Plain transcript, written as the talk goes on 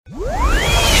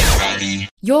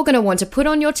You're going to want to put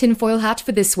on your tinfoil hat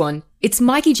for this one. It's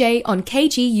Mikey J on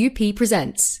KGUP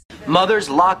Presents. Mothers,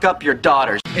 lock up your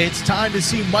daughters. It's time to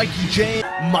see Mikey J.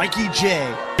 Mikey J.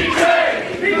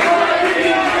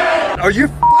 Are you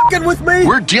f***ing with me?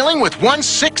 We're dealing with one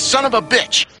sick son of a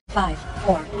bitch. 5,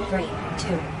 4, 3, 2,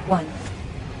 1.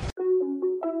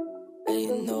 And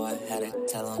you know I had to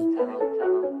tell him.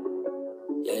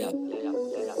 Yeah.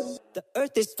 The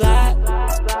earth is flat.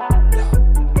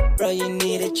 Bro, you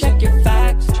need to check your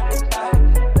facts.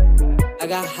 I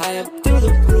got high up through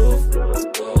the roof.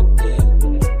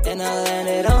 And I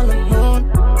landed on the moon.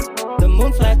 The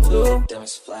moon flat too.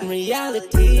 In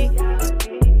reality,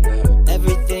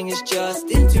 everything is just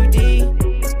in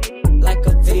 2D. Like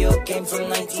a video game from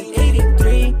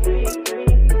 1983.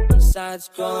 I'm side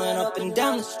scrolling up and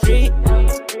down the street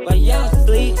while y'all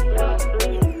sleep.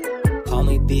 Call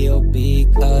me B.O.B.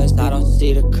 cause I don't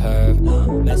see the curve.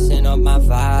 Messing up my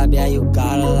vibe, yeah, you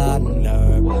got a lot of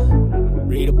nerve.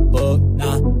 Read a book,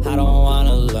 nah, I don't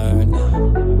wanna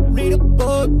learn. Read a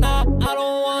book, nah, I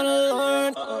don't wanna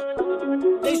learn.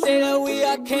 They say that we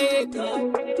are king.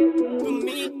 For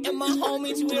me and my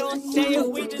homies, we don't say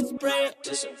it, we just spray it.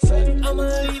 I'ma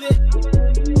leave it,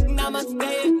 namaste.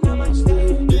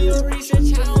 Do your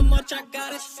research, how much I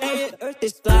gotta say it. Earth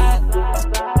is flat.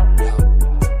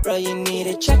 Bro, you need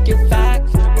to check your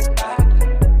facts.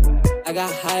 I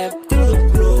got high up through the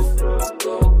roof.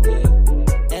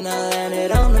 And I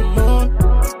landed on the moon.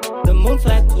 The moon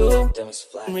flat too.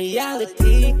 In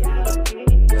reality,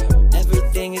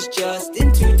 everything is just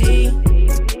in 2D.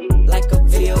 Like a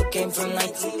video game from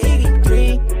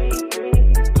 1983.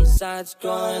 I'm side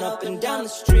scrolling up and down the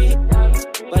street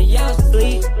while y'all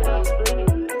sleep.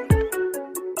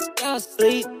 Y'all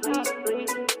sleep.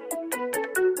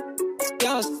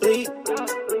 Y'all sleep.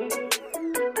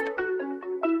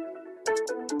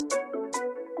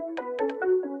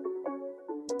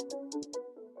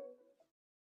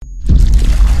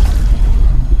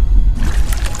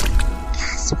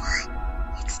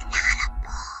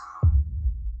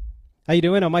 How you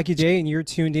doing? I'm Mikey J, and you're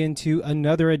tuned in to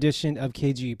another edition of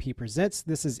KGUP Presents.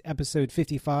 This is episode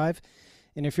 55,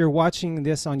 and if you're watching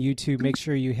this on YouTube, make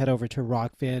sure you head over to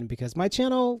Rockfin, because my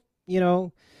channel,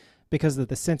 because of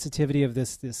the sensitivity of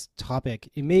this topic,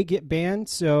 it may get banned,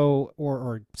 so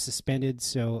or suspended.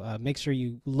 So make sure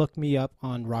you look me up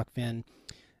on Rockfin.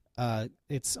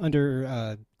 It's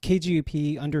under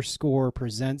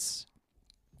KGUP_presents.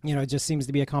 It just seems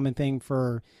to be a common thing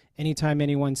for anytime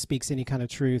anyone speaks any kind of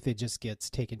truth, it just gets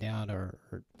taken down or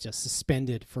just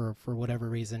suspended for whatever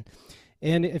reason.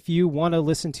 And if you want to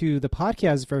listen to the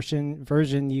podcast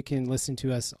version, you can listen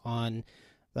to us on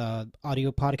the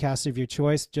audio podcast of your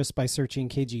choice just by searching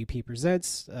KGUP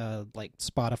Presents, like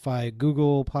Spotify,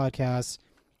 Google Podcasts,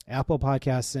 Apple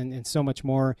Podcasts, and so much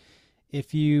more.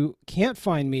 If you can't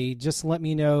find me, just let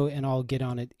me know and I'll get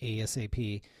on it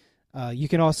ASAP. You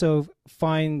can also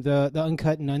find the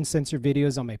uncut and uncensored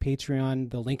videos on my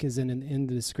Patreon. The link is in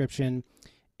the description.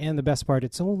 And the best part,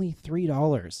 it's only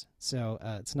 $3. So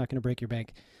it's not going to break your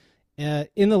bank.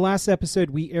 In the last episode,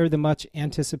 we aired the much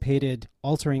anticipated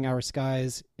Altering Our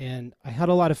Skies. And I had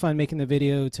a lot of fun making the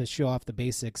video to show off the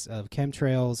basics of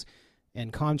chemtrails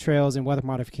and contrails and weather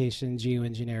modification,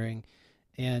 geoengineering,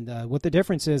 and what the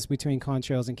difference is between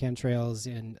contrails and chemtrails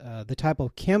and the type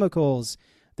of chemicals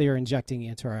they are injecting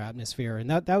into our atmosphere. And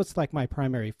that was like my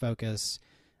primary focus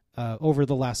over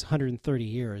the last 130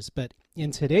 years. But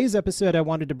in today's episode, I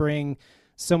wanted to bring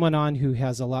someone on who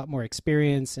has a lot more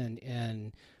experience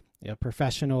and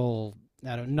professional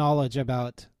knowledge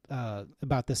about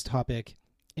this topic,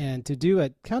 and to do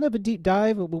a kind of a deep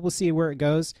dive. We'll see where it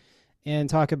goes, and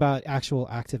talk about actual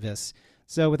activists.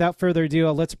 So without further ado,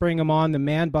 let's bring him on, the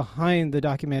man behind the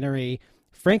documentary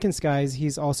Frankenskies.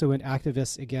 He's also an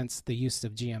activist against the use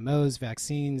of GMOs,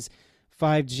 vaccines,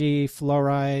 5G,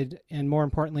 fluoride, and more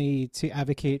importantly, to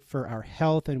advocate for our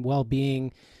health and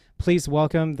well-being. Please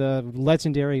welcome the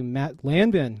legendary Matt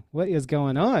Landman. What is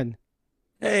going on?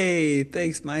 Hey,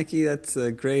 thanks, Mikey. That's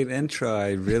a great intro.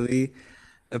 I really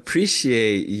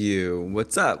appreciate you.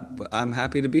 What's up? I'm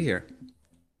happy to be here.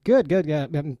 Good. Yeah,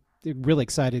 I'm really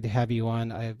excited to have you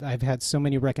on. I've had so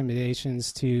many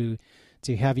recommendations to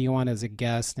have you on as a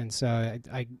guest, and so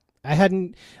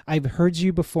I've heard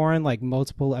you before in like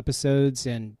multiple episodes,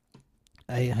 and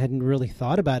I hadn't really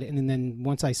thought about it. And then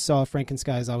once I saw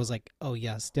Frankenskies, I was like, oh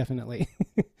yes, definitely.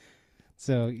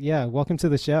 So yeah, welcome to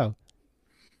the show.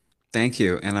 Thank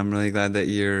you. And I'm really glad that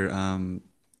your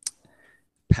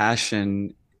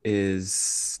passion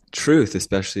is truth,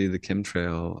 especially the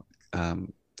chemtrail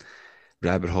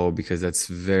rabbit hole, because that's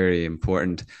very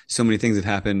important. So many things have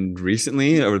happened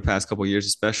recently over the past couple of years,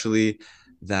 especially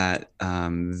that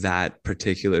that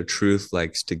particular truth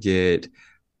likes to get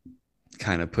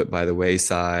kind of put by the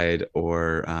wayside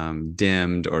or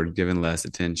dimmed or given less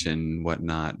attention,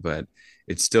 whatnot. But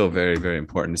it's still very, very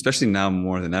important, especially now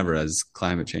more than ever as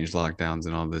climate change lockdowns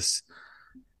and all this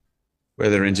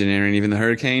weather engineering, even the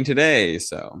hurricane today.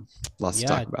 So lots to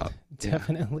talk about.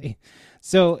 Definitely.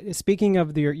 So speaking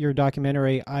of your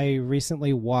documentary, I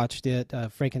recently watched it,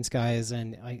 Frankenskies,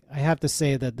 and I have to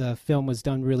say that the film was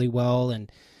done really well,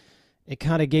 and it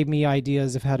kind of gave me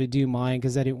ideas of how to do mine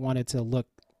because I didn't want it to look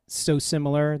so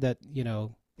similar that, you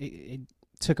know, it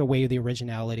took away the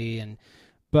originality.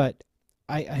 But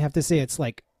I have to say it's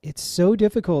so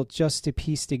difficult just to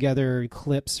piece together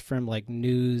clips from like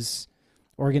news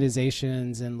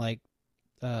organizations and like,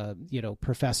 you know,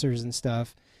 professors and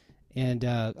stuff. And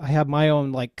I have my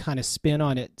own like kind of spin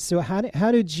on it. So how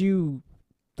did you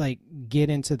like get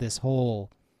into this whole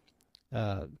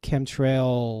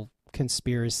chemtrail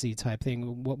conspiracy type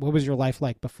thing? What was your life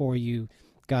like before you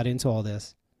got into all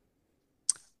this?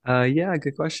 Yeah,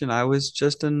 good question. I was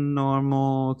just a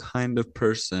normal kind of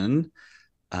person.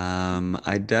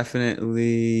 I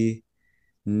definitely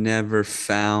never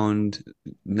found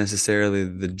necessarily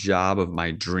the job of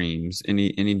my dreams.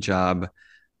 Any job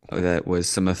that was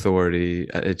some authority,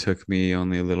 it took me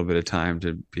only a little bit of time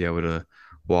to be able to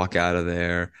walk out of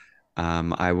there.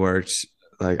 I worked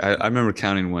like I remember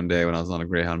counting one day when I was on a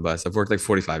Greyhound bus. I've worked like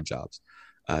 45 jobs,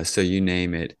 so you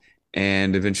name it.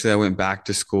 And eventually, I went back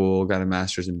to school, got a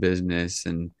master's in business,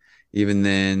 and even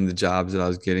then, the jobs that I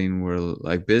was getting were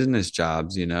like business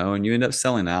jobs, you know, and you end up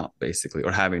selling out basically,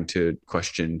 or having to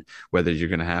question whether you're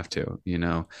going to have to, you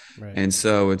know. Right. And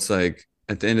so it's like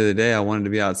at the end of the day, I wanted to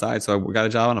be outside, so I got a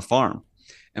job on a farm.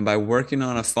 And by working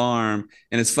on a farm,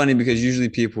 and it's funny because usually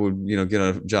people would, you know, get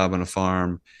a job on a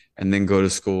farm and then go to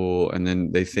school, and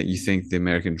then you think the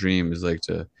American dream is like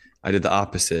to. I did the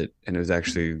opposite, and it was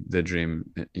actually the dream,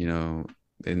 you know,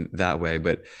 in that way.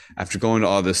 But after going to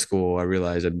all this school, I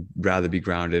realized I'd rather be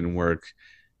grounded and work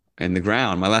in the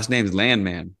ground. My last name is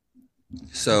Landman.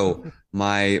 So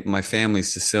my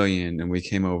family's Sicilian, and we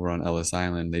came over on Ellis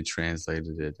Island. They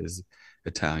translated it as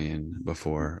Italian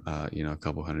before, you know, a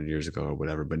couple hundred years ago or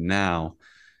whatever. But now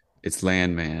it's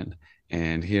Landman,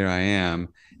 and here I am.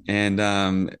 And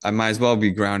I might as well be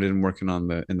grounded and working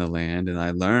in the land. And I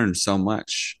learned so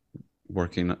much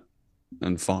working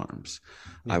on farms.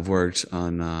 Yeah. I've worked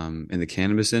on in the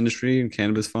cannabis industry and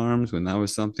cannabis farms when that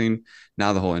was something.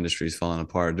 Now the whole industry is falling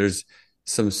apart. There's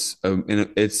some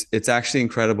it's actually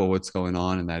incredible what's going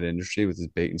on in that industry with this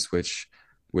bait and switch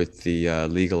with the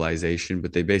legalization.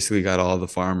 But they basically got all the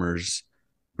farmers,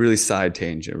 really side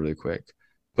tangent really quick,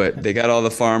 but they got all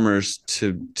the farmers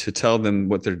to tell them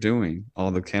what they're doing, all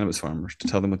the cannabis farmers to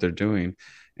tell them what they're doing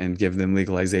and give them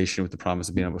legalization with the promise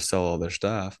of being able to sell all their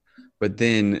stuff. But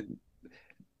then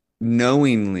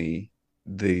knowingly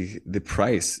the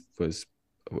price was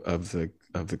of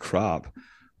the crop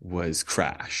was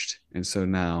crashed. And so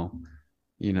now,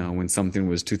 you know, when something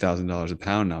was $2,000 a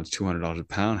pound, now it's $200 a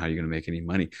pound. How are you going to make any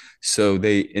money? So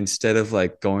they, instead of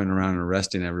like going around and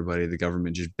arresting everybody, the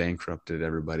government just bankrupted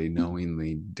everybody,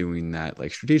 knowingly doing that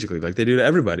like strategically, like they do to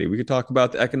everybody. We could talk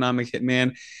about the economic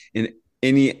hitman in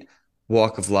any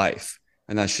walk of life,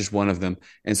 and that's just one of them.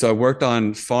 And so I worked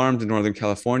on farms in Northern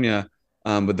California,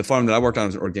 but the farm that I worked on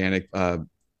was an organic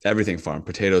everything farm,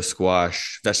 potato,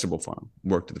 squash, vegetable farm.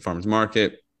 Worked at the farmers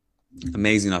market,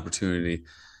 amazing opportunity.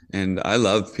 And I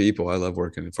love people. I love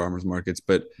working at farmers markets.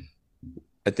 But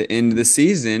at the end of the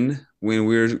season, when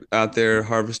we're out there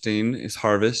harvesting, it's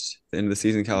harvest, the end of the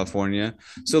season in California.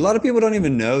 So a lot of people don't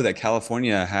even know that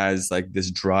California has like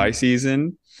this dry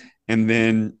season, and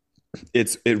then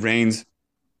it rains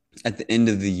at the end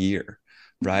of the year,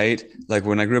 right? Like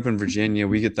when I grew up in Virginia,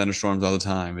 we get thunderstorms all the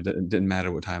time. It didn't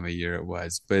matter what time of year it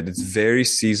was, but it's very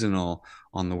seasonal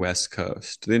on the West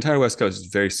Coast. The entire West Coast is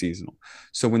very seasonal.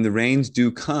 So when the rains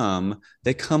do come,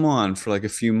 they come on for like a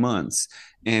few months.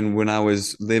 And when I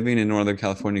was living in Northern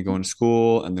California, going to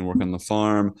school and then working on the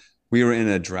farm, we were in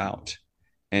a drought.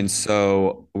 And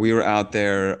so we were out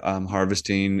there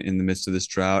harvesting in the midst of this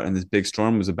drought, and this big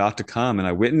storm was about to come. And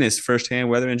I witnessed firsthand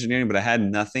weather engineering, but I had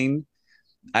nothing.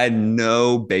 I had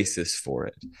no basis for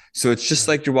it. So it's just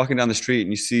like you're walking down the street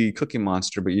and you see Cookie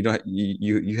Monster, but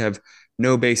you have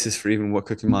no basis for even what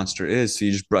Cookie Monster is. So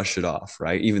you just brush it off,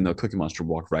 right? Even though Cookie Monster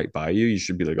walked right by you, you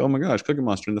should be like, oh my gosh, Cookie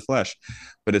Monster in the flesh.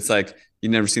 But it's like,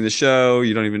 you've never seen the show.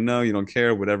 You don't even know, you don't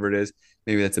care, whatever it is.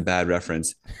 Maybe that's a bad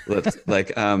reference. But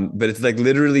it's like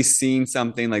literally seeing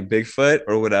something like Bigfoot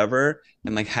or whatever,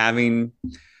 and like having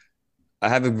I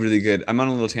have a really good, I'm on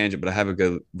a little tangent, but I have a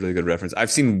really good reference.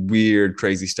 I've seen weird,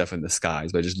 crazy stuff in the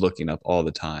skies by just looking up all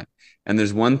the time. And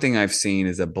there's one thing I've seen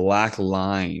is a black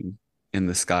line in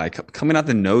the sky coming out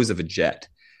the nose of a jet.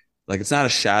 Like it's not a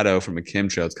shadow from a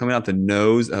chemtrail. It's coming out the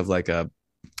nose of like a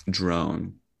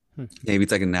drone. Maybe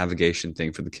it's like a navigation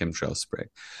thing for the chemtrail spray.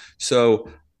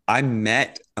 So I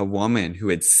met a woman who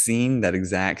had seen that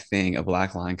exact thing, a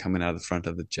black line coming out of the front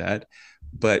of the jet,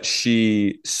 but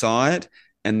she saw it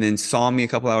and then saw me a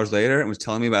couple hours later and was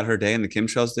telling me about her day and the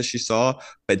chemtrails that she saw.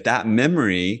 But that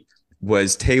memory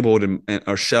was tabled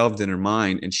or shelved in her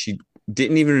mind, and she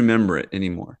didn't even remember it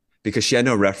anymore because she had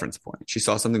no reference point. She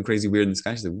saw something crazy weird in the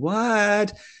sky. She's like,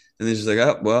 what? And then she's like,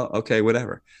 oh, well, okay,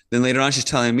 whatever. Then later on, she's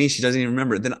telling me she doesn't even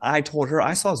remember it. Then I told her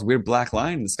I saw this weird black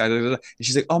line in the sky. And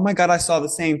she's like, oh my God, I saw the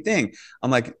same thing. I'm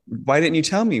like, why didn't you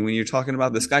tell me when you're talking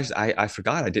about the sky? She's like, I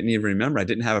forgot. I didn't even remember. I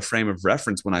didn't have a frame of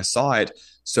reference when I saw it.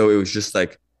 So it was just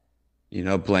like,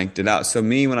 blanked it out. So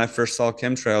me, when I first saw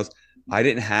chemtrails, I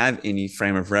didn't have any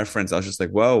frame of reference. I was just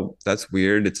like, whoa, that's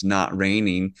weird. It's not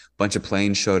raining. A bunch of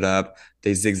planes showed up.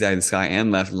 They zigzagged the sky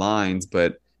and left lines,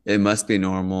 but it must be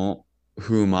normal.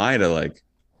 Who am I to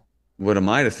what am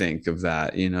I to think of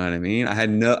that? You know what I mean?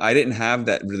 I didn't have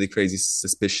that really crazy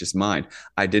suspicious mind.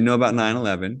 I did know about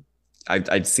 9/11.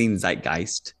 I'd seen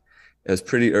Zeitgeist. It was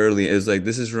pretty early. It was like,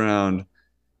 this is around,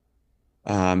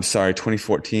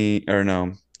 2014 or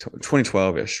no,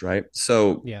 2012-ish, right?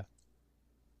 So yeah,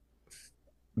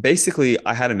 basically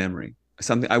I had a memory,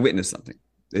 I witnessed something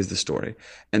is the story.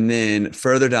 And then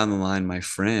further down the line, my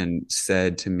friend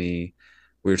said to me,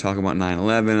 we were talking about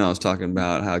 9/11. I was talking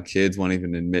about how kids won't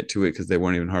even admit to it because they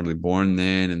weren't even hardly born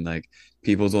then. And like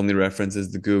people's only reference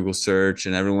is the Google search,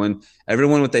 and everyone,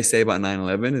 what they say about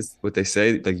 9/11 is what they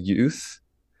say, like youth.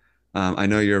 I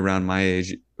know you're around my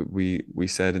age. We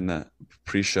said in the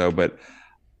pre-show, but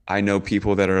I know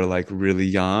people that are like really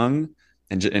young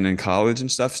and in college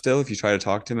and stuff still. If you try to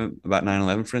talk to them about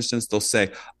 9/11, for instance, they'll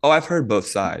say, oh, I've heard both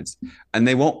sides. And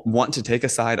they won't want to take a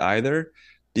side either,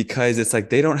 because it's like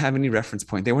they don't have any reference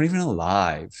point. They weren't even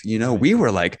alive. We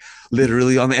were like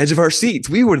literally on the edge of our seats.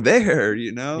 We were there,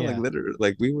 like literally,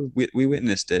 like we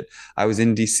witnessed it. I was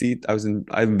in DC.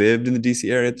 I lived in the DC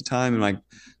area at the time, and my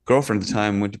girlfriend at the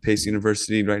time went to Pace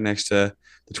University right next to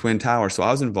the Twin Towers. So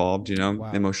I was involved,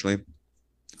 Wow. emotionally,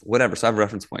 whatever. So I have a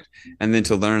reference point. And then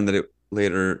to learn that it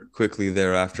later, quickly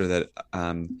thereafter, that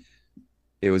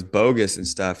it was bogus and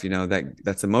stuff,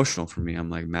 that's emotional for me. I'm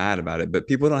like mad about it, but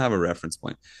people don't have a reference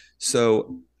point.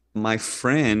 So my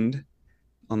friend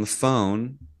on the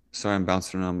phone, sorry, I'm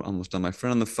bouncing around, I'm almost done. My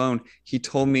friend on the phone, he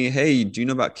told me, hey, do you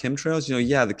know about chemtrails?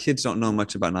 Yeah, the kids don't know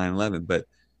much about 9/11, but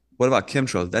what about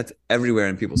chemtrails? That's everywhere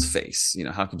in people's face.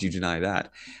 How could you deny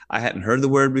that? I hadn't heard the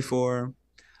word before.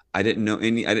 I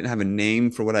didn't have a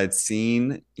name for what I'd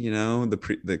seen,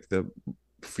 the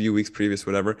few weeks previous,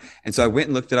 whatever. And so I went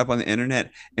and looked it up on the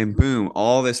internet, and boom,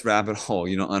 all this rabbit hole,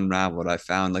 unraveled. I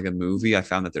found like a movie. I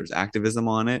found that there's activism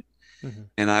on it. Mm-hmm.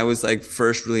 And I was like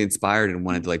first really inspired and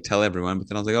wanted to like tell everyone, but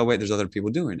then I was like, oh wait, there's other people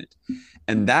doing it.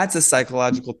 And that's a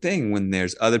psychological thing. When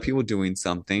there's other people doing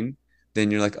something, then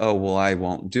you're like, oh, well, I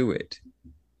won't do it.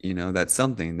 That's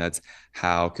something. That's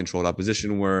how controlled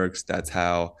opposition works. That's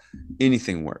how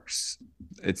anything works.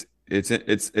 It's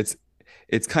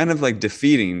kind of like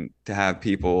defeating to have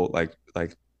people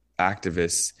like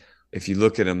activists, if you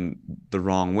look at them the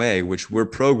wrong way, which we're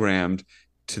programmed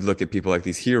to look at people like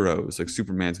these heroes, like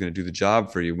Superman's going to do the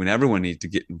job for you, when everyone needs to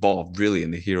get involved really,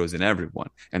 and the heroes in everyone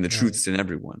and the truths in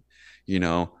everyone.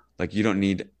 Like you don't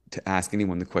need to ask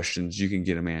anyone the questions. You can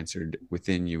get them answered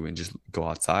within you, and just go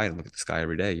outside and look at the sky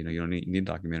every day. You don't need a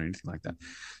documentary or anything like that.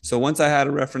 So once I had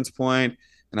a reference point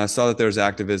and I saw that there was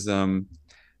activism,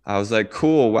 I was like,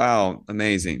 cool, wow,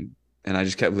 amazing. And I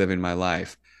just kept living my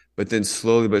life. But then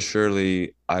slowly but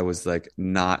surely, I was like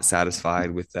not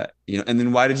satisfied with that, And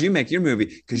then why did you make your movie?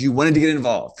 Because you wanted to get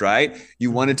involved, right?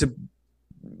 You wanted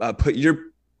to put your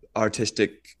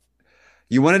artistic,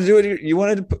 you wanted to do it. You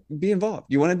wanted to be involved.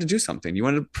 You wanted to do something. You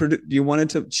wanted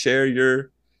to share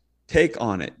your take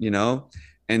on it,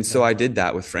 And so I did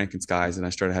that with Frankenskies, and I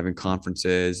started having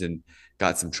conferences and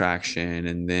got some traction.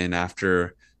 And then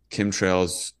after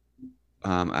chemtrails,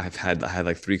 I had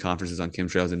like 3 conferences on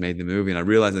chemtrails and made the movie. And I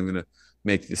realized I'm going to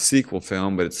make the sequel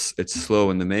film, but it's slow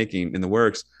in the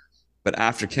works. But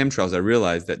after chemtrails, I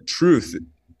realized that truth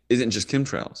isn't just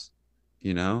chemtrails,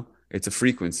 it's a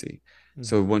frequency. Mm-hmm.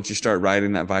 So once you start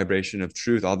writing that vibration of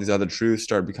truth, all these other truths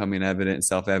start becoming evident and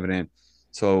self-evident.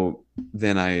 So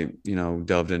then I,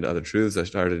 delved into other truths. I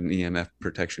started an EMF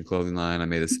protection clothing line. I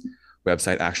made this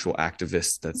website, Actual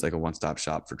Activists, that's like a one-stop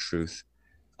shop for truth.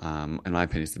 In my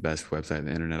opinion, it's the best website on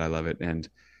the internet. I love it. And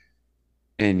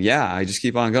And yeah, I just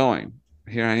keep on going.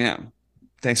 Here I am.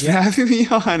 Thanks for Yeah. having me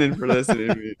on and for listening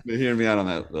to me, to hearing me out on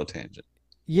that little tangent.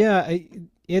 Yeah,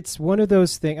 it's one of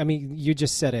those things. I mean, you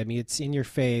just said it. I mean, it's in your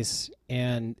face,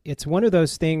 and it's one of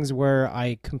those things where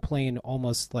I complain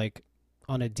almost like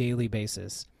on a daily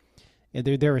basis. And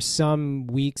there are some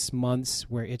weeks, months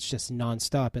where it's just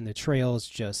nonstop, and the trails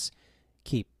just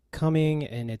keep coming,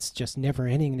 and it's just never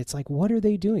ending. And it's like, what are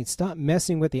they doing? Stop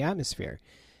messing with the atmosphere.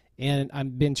 And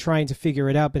I've been trying to figure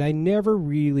it out, but I never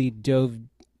really dove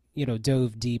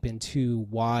deep into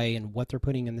why and what they're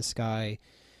putting in the sky.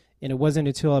 And it wasn't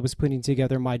until I was putting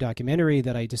together my documentary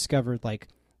that I discovered like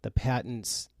the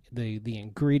patents, the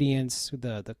ingredients,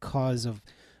 the cause of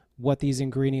what these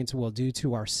ingredients will do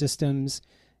to our systems.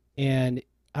 And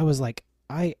I was like,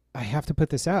 I have to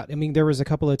put this out. I mean, there was a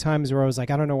couple of times where I was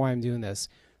like, I don't know why I'm doing this,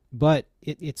 but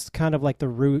it's kind of like the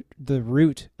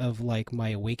root of like my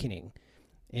awakening.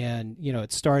 And,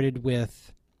 it started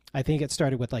with, I think it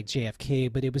started with like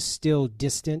JFK, but it was still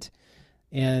distant.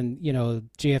 And,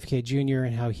 JFK Jr.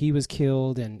 and how he was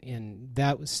killed, and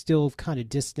that was still kind of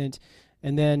distant.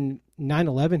 And then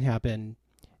 9/11 happened,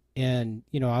 and,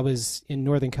 I was in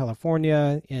Northern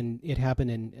California, and it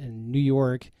happened in New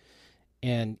York.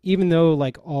 And even though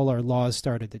like all our laws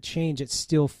started to change, it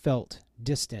still felt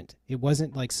distant. It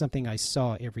wasn't like something I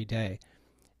saw every day.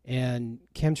 And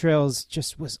chemtrails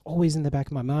just was always in the back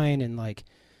of my mind.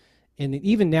 And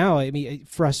even now, I mean, it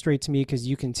frustrates me because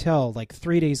you can tell like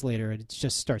 3 days later, it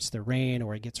just starts to rain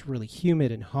or it gets really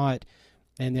humid and hot.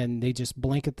 And then they just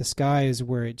blanket the skies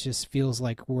where it just feels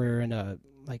like we're in a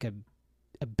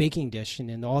baking dish. And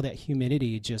then all that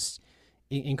humidity just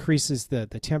increases the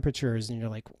temperatures. And you're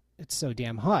like, it's so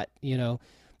damn hot, And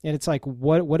it's like,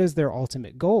 what is their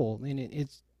ultimate goal? And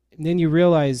and then you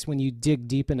realize when you dig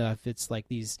deep enough, it's like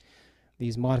these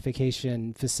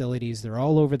modification facilities. They're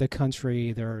all over the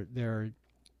country. They're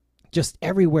just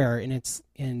everywhere,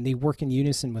 and they work in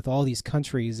unison with all these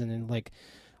countries. And then like,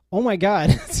 oh my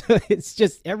God, so it's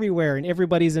just everywhere, and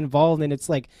everybody's involved. And it's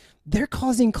like they're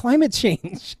causing climate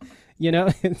change.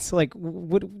 It's like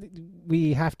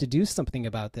we have to do something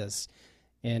about this.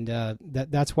 And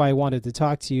that's why I wanted to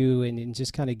talk to you and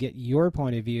just kind of get your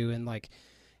point of view, and like,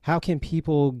 how can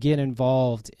people get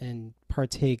involved and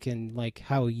partake in like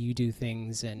how you do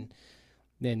things, and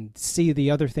then see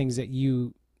the other things that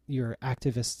you're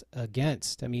activists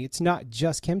against. I mean, it's not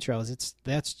just chemtrails.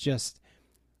 That's just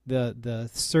the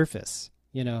surface,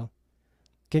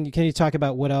 Can you talk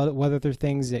about what other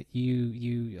things that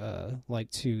you like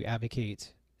to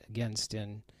advocate against,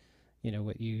 and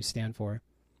what you stand for?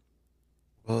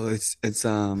 Well, it's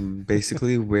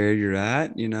basically where you're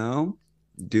at,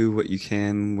 do what you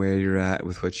can where you're at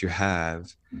with what you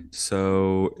have.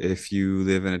 So if you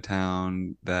live in a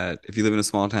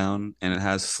small town and it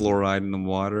has fluoride in the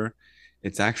water,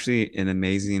 it's actually an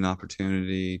amazing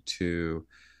opportunity to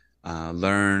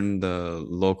learn the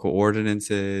local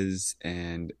ordinances,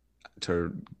 and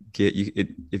to get you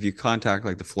if you contact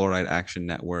like the Fluoride Action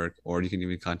Network, or you can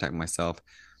even contact myself.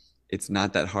 It's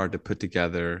not that hard to put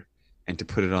together and to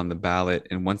put it on the ballot.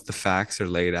 And once the facts are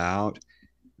laid out,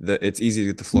 it's easy to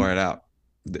get the fluoride out.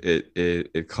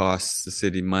 It costs the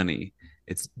city money.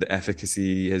 The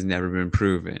efficacy has never been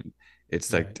proven.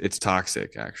 It's like, it's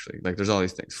toxic, actually. Like, there's all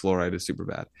these things. Fluoride is super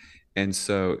bad. And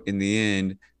so in the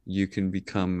end, you can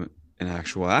become an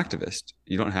actual activist.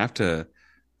 You don't have to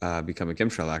become a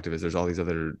chemtrail activist. There's all these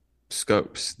other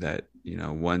scopes that,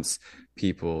 once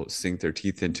people sink their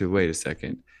teeth into, wait a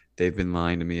second, they've been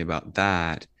lying to me about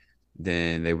that,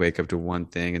 then they wake up to one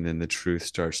thing, and then the truth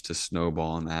starts to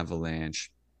snowball and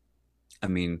avalanche. I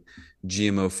mean,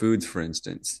 GMO foods, for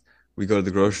instance, we go to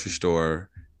the grocery store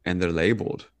and they're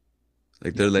labeled.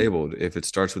 Like, they're labeled. If it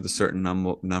starts with a certain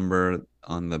number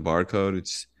on the barcode,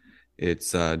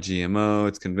 it's GMO,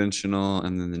 it's conventional,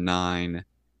 and then the 9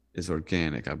 is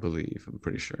organic, I believe. I'm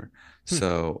pretty sure.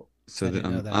 So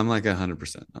I'm like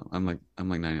 100%. No, I'm like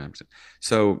 99%.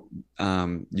 So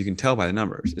you can tell by the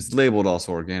numbers. It's labeled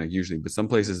also organic usually, but some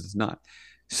places it's not.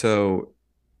 So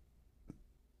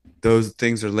those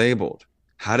things are labeled.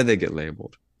 How did they get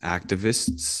labeled?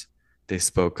 Activists, they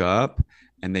spoke up,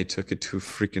 and they took it to a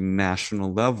freaking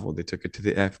national level. They took it to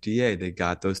the FDA. They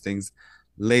got those things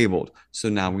labeled. So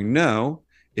now we know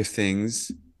if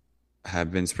things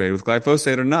have been sprayed with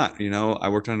glyphosate or not. I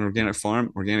worked on an organic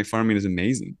farm. Organic farming is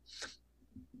amazing.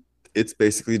 It's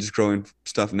basically just growing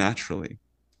stuff naturally.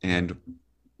 And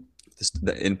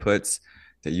the inputs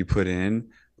that you put in,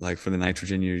 like for the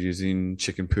nitrogen, you're using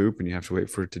chicken poop, and you have to wait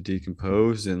for it to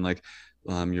decompose. And like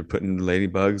You're putting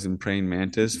ladybugs and praying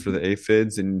mantis for the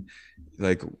aphids, and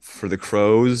like for the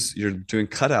crows, you're doing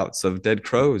cutouts of dead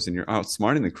crows, and you're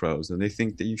outsmarting the crows, and they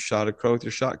think that you shot a crow with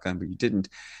your shotgun, but you didn't.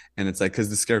 And it's like, because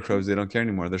the scarecrows, they don't care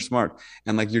anymore. They're smart.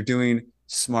 And like you're doing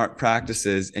smart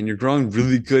practices, and you're growing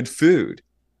really good food.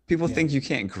 People think you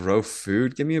can't grow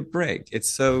food. Give me a break. It's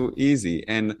so easy.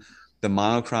 And the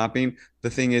monocropping, the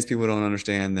thing is, people don't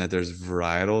understand that there's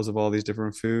varietals of all these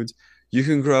different foods. You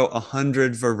can grow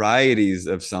 100 varieties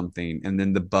of something, and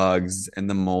then the bugs and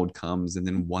the mold comes, and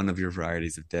then one of your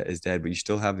varieties is dead, but you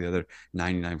still have the other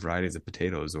 99 varieties of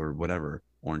potatoes or whatever,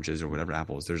 oranges or whatever,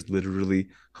 apples. There's literally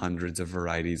hundreds of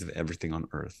varieties of everything on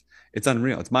earth. It's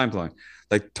unreal. It's mind-blowing.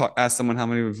 Like, ask someone how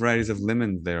many varieties of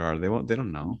lemons there are. They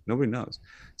don't know. Nobody knows.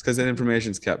 It's because that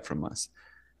information is kept from us.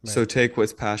 Right. So take what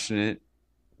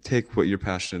you're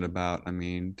passionate about. I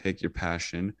mean, take your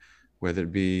passion, whether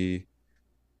it be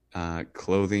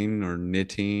clothing or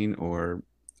knitting or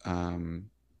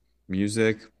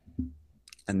music,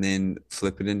 and then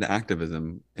flip it into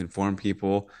activism. Inform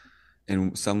people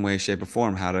in some way, shape, or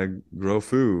form how to grow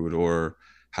food, or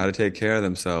how to take care of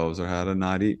themselves, or how to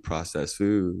not eat processed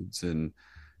foods. And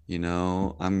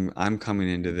I'm coming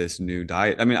into this new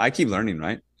diet. I mean, I keep learning,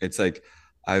 right? It's like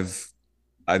I've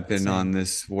been on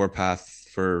this warpath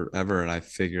forever, and I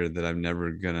figured that I'm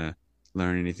never gonna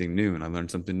learn anything new, and I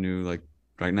learned something new like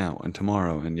right now and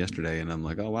tomorrow and yesterday, and I'm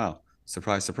like, oh wow,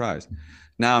 surprise.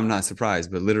 Now I'm not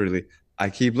surprised, but literally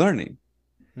I keep learning.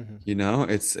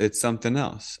 It's something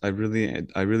else. I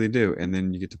really do. And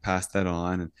then you get to pass that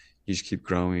on, and you just keep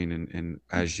growing, and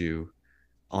as you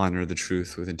honor the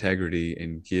truth with integrity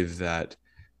and give that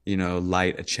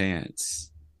light a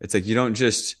chance. It's like you don't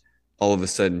just all of a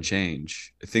sudden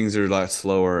change. Things are a lot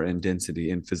slower in density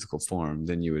in physical form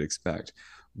than you would expect,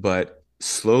 but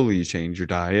slowly you change your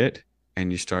diet,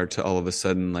 and you start to all of a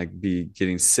sudden like be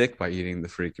getting sick by eating the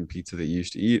freaking pizza that you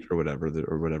used to eat, or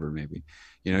whatever maybe.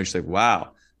 It's like,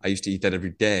 wow, I used to eat that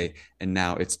every day, and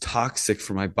now it's toxic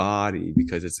for my body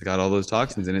because it's got all those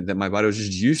toxins in it that my body was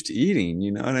just used to eating.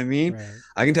 You know what I mean? Right.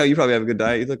 I can tell you probably have a good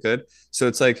diet. You look good. So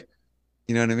it's like,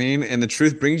 you know what I mean? And the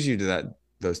truth brings you to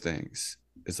those things.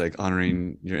 It's like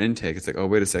honoring your intake. It's like, oh,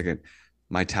 wait a second.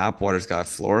 My tap water's got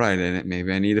fluoride in it.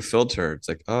 Maybe I need a filter. It's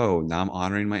like, oh, now I'm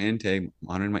honoring my intake,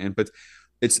 honoring my inputs.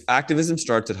 It's activism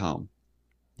starts at home.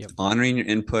 Yep. Honoring your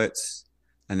inputs,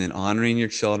 and then honoring your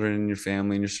children and your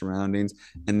family and your surroundings.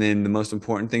 And then the most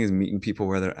important thing is meeting people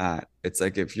where they're at. It's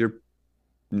like if your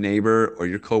neighbor or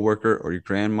your coworker or your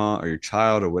grandma or your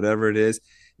child or whatever it is,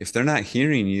 if they're not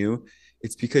hearing you,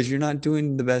 it's because you're not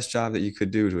doing the best job that you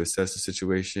could do to assess the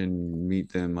situation,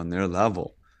 meet them on their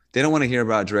level. They don't want to hear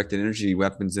about directed energy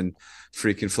weapons and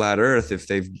freaking flat earth if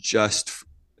they've just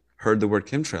heard the word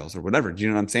chemtrails or whatever. Do you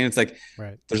know what I'm saying? It's like,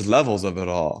 right. There's levels of it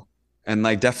all. And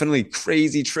like definitely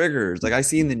crazy triggers. Like I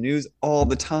see in the news all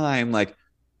the time, like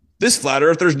this flat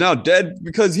earther's now dead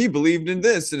because he believed in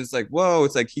this. And it's like, whoa,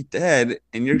 it's like he's dead.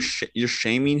 And you're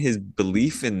shaming his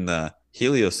belief in the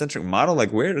heliocentric model.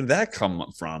 Like, where did that come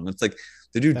from? It's like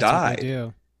the dude died,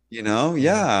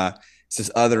 Yeah. It's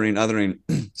just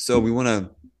othering. So we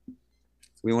want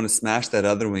to smash that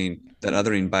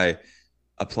othering by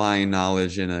applying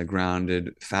knowledge in a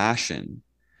grounded fashion.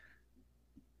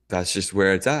 That's just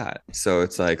where it's at. So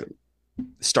it's like,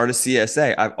 start a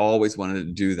CSA. I've always wanted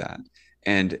to do that.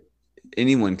 And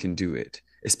anyone can do it,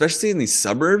 especially in these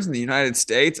suburbs in the United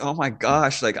States. Oh my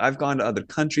gosh. Like I've gone to other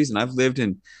countries and I've lived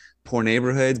in poor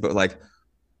neighborhoods, but like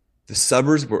the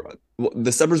suburbs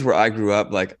where I grew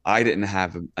up, like I didn't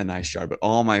have a nice yard, but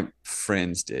all my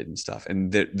friends did and stuff.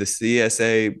 And the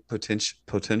CSA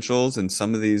potentials in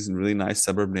some of these really nice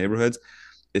suburb neighborhoods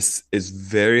is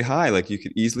very high. Like you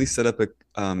could easily set up a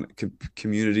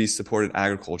community supported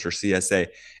agriculture CSA.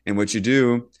 And what you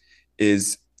do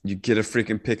is you get a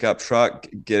freaking pickup truck,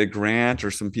 get a grant,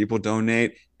 or some people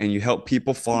donate, and you help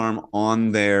people farm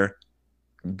on their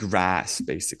grass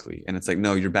basically. And it's like,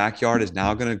 no, your backyard is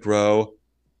now going to grow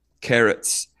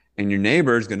carrots and your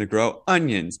neighbor is going to grow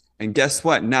onions. And guess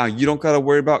what? Now you don't got to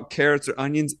worry about carrots or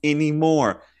onions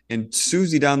anymore. And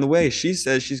Susie down the way, she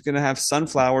says she's going to have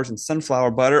sunflowers and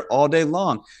sunflower butter all day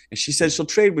long. And she said she'll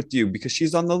trade with you because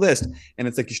she's on the list. And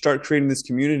it's like you start creating this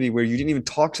community where you didn't even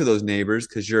talk to those neighbors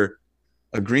because you're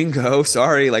a gringo.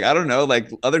 Sorry. Like, I don't know,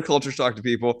 like other cultures talk to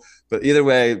people, but either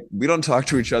way, we don't talk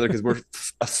to each other because we're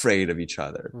afraid of each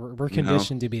other. We're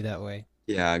conditioned to be that way.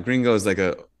 Yeah. Gringo is like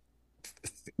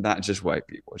not just white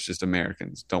people. It's just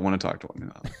Americans don't want to talk to one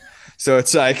another. So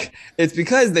it's like, it's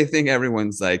because they think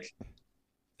everyone's like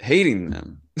hating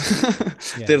them.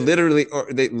 Yeah. They literally, or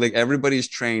they like everybody's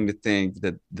trained to think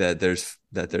that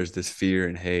there's this fear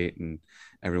and hate and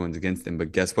everyone's against them.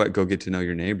 But guess what? Go get to know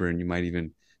your neighbor, and you might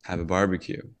even have a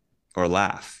barbecue or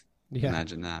laugh. Yeah.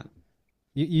 Imagine that.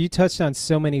 You touched on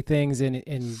so many things, and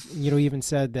even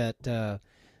said that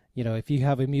if you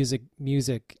have a music,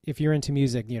 if you're into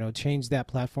music, change that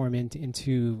platform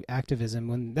into activism.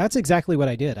 When that's exactly what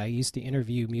I did. I used to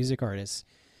interview music artists,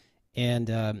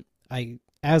 and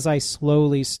as I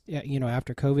slowly,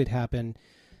 after COVID happened,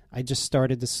 I just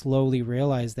started to slowly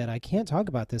realize that I can't talk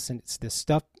about this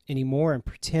stuff anymore and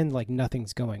pretend like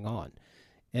nothing's going on.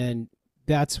 And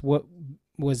that's what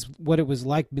it was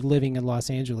like living in Los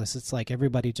Angeles. It's like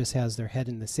everybody just has their head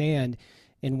in the sand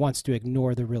and wants to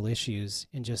ignore the real issues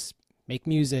and just make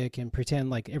music and pretend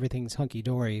like everything's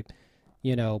hunky-dory,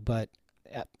 but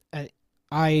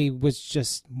I was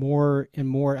just more and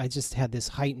more, I just had this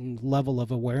heightened level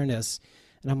of awareness,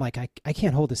 and I'm like, I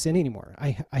can't hold this in anymore.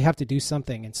 I have to do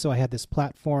something. And so I had this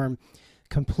platform,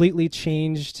 completely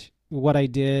changed what I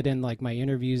did and like my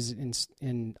interviews,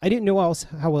 and I didn't know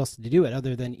how else to do it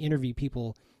other than interview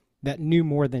people that knew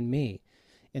more than me.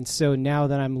 And so now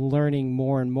that I'm learning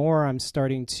more and more, I'm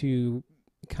starting to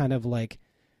kind of like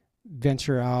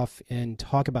venture off and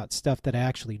talk about stuff that I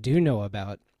actually do know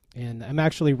about. And I'm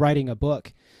actually writing a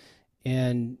book,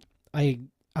 and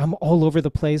I'm all over the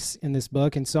place in this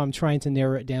book. And so I'm trying to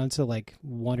narrow it down to like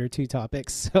 1 or 2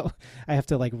 topics. So I have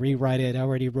to like rewrite it. I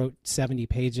already wrote 70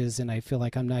 pages and I feel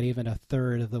like I'm not even a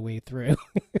third of the way through.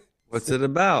 What's it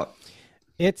about?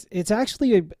 It's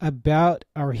actually about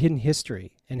our hidden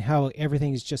history and how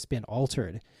everything's just been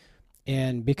altered.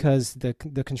 And because the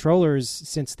controllers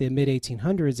since the mid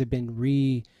 1800s have been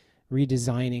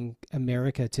redesigning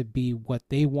America to be what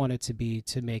they want it to be,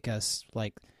 to make us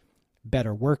like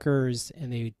better workers,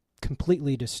 and they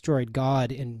completely destroyed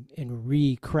God and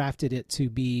recrafted it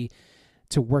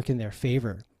to work in their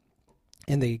favor.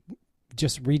 And they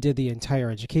just redid the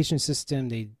entire education system.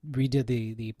 They redid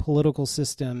the political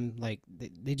system. Like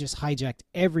they just hijacked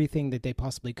everything that they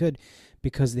possibly could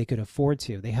because they could afford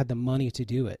to. They had the money to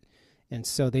do it. And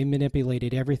so they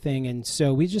manipulated everything. And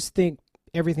so we just think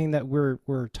everything that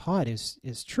we're taught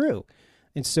is true.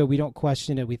 And so we don't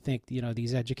question it. We think,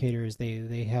 these educators,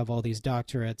 they have all these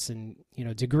doctorates and,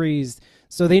 degrees,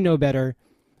 so they know better.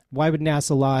 Why would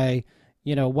NASA lie?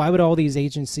 Why would all these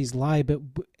agencies lie? But,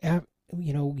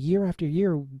 year after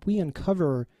year, we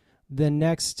uncover the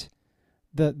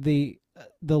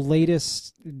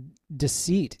latest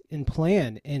deceit and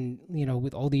plan. And,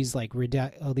 with all these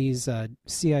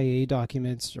CIA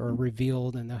documents are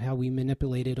revealed, and how we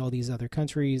manipulated all these other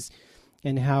countries,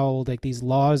 and how like these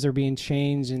laws are being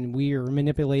changed and we are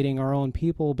manipulating our own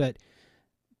people. But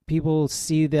people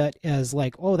see that as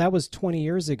like, oh, that was 20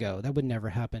 years ago. That would never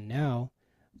happen now.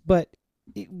 But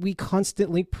we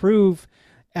constantly prove,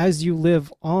 as you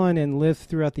live on and live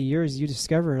throughout the years, you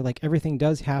discover like everything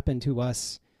does happen to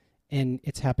us, and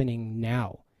it's happening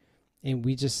now. And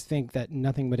we just think that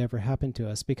nothing would ever happen to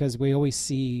us because we always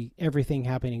see everything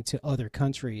happening to other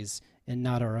countries and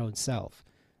not our own self.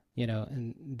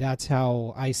 And that's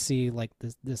how I see like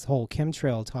this whole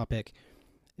chemtrail topic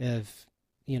of,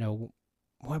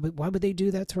 why would they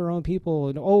do that to our own people?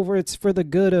 And it's for the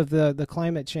good of the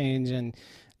climate change and,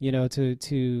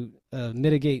 to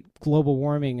mitigate global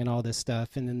warming and all this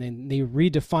stuff. And then they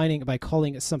redefining it by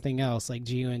calling it something else like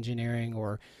geoengineering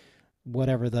or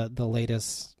whatever the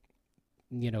latest,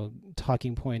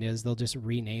 talking point is. They'll just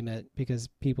rename it because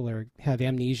people have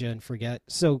amnesia and forget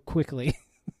so quickly.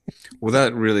 Well,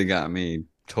 that really got me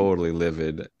totally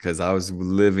livid because I was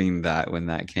living that when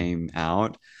that came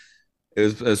out.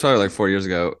 It was probably like 4 years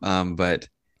ago. But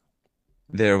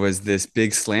there was this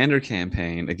big slander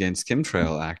campaign against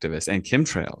chemtrail activists and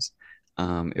chemtrails.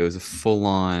 It was a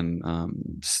full-on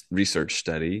research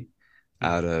study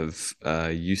out of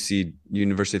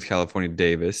University of California,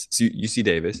 UC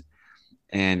Davis.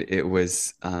 And it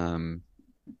was,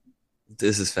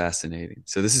 this is fascinating.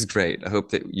 So this is great. I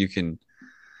hope that you can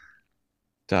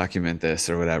document this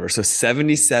or whatever. So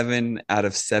 77 out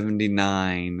of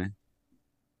 79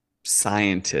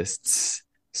 scientists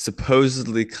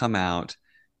supposedly come out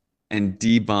and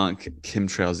debunk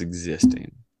chemtrails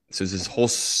existing. So this whole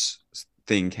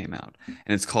thing came out,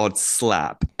 and it's called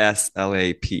SLAP,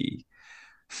 SLAP,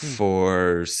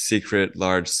 for Secret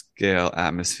Large Scale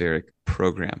Atmospheric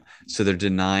Program. So they're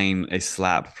denying a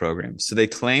SLAP program. So they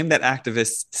claim that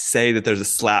activists say that there's a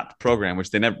SLAP program,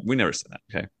 which we never said that.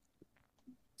 Okay.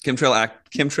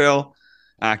 Chemtrail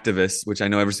activists, which I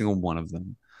know every single one of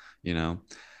them,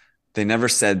 they never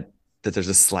said that there's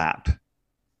a SLAP.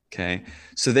 Okay.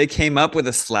 So they came up with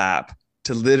a SLAP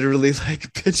to literally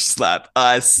like bitch slap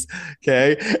us.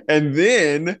 Okay. And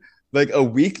then like a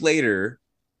week later,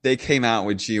 they came out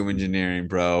with geoengineering,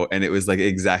 bro, and it was like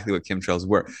exactly what chemtrails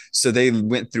were. So they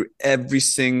went through every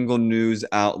single news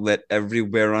outlet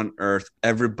everywhere on Earth.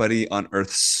 Everybody on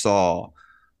Earth saw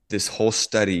this whole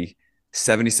study.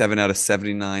 77 out of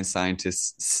 79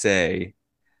 scientists say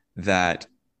that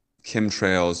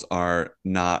chemtrails are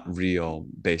not real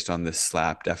based on this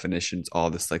SLAP definitions, all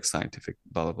this like scientific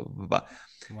blah, blah, blah, blah, blah.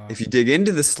 Wow. If you dig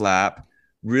into the SLAP,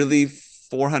 really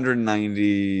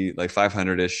 490, like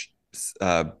 500-ish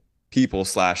people /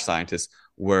 scientists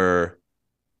were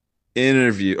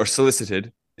interviewed or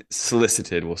solicited,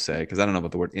 we'll say, because I don't know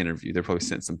about the word interview. They're probably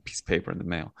sent some piece of paper in the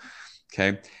mail.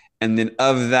 Okay. And then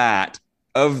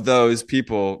of those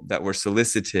people that were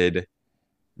solicited,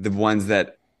 the ones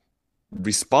that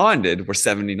responded were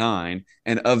 79.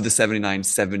 And of the 79,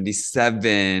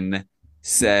 77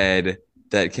 said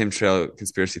that chemtrail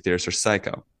conspiracy theorists are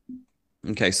psycho.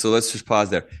 Okay, so let's just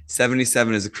pause there.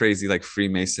 77 is a crazy, like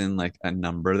Freemason, like a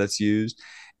number that's used.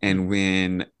 And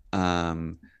when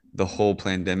the whole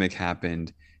pandemic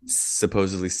happened,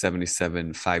 supposedly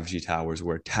 77 5G towers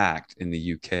were attacked in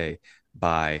the UK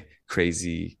by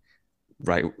crazy,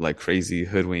 right, like crazy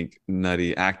hoodwink,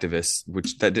 nutty activists,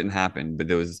 which that didn't happen, but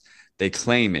they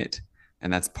claim it.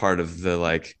 And that's part of the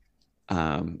like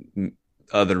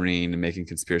othering and making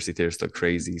conspiracy theorists look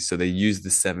crazy. So they use the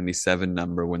 77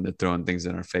 number when they're throwing things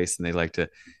in our face, and they like to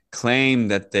claim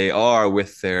that they are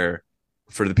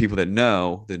for the people that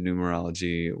know the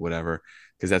numerology, whatever,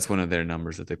 because that's one of their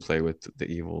numbers that they play with, the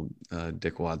evil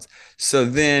dickwads. So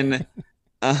then,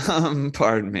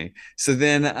 pardon me. So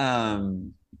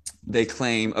then they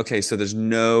claim, okay, so there's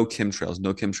no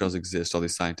chemtrails exist. All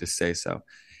these scientists say so.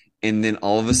 And then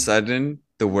all of a sudden,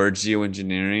 the word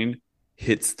geoengineering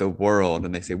hits the world,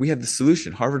 and they say, we have the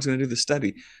solution. Harvard's going to do the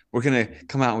study. We're going to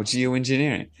come out with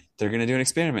geoengineering. They're going to do an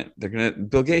experiment.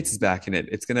 Bill Gates is backing it.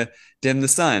 It's going to dim the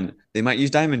sun. They might use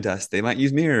diamond dust. They might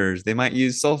use mirrors. They might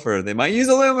use sulfur. They might use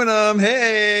aluminum.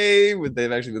 Hey,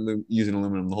 they've actually been using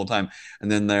aluminum the whole time.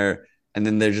 And then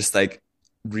they're just like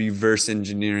reverse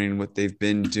engineering what they've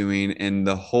been doing, and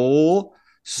the whole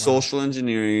social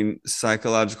engineering,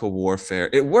 psychological warfare.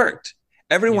 It worked.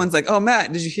 Everyone's like, oh,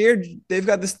 Matt, did you hear? They've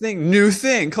got this new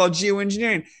thing called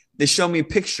geoengineering. They show me a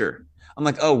picture. I'm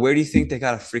like, oh, where do you think they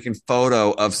got a freaking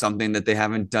photo of something that they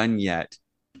haven't done yet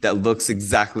that looks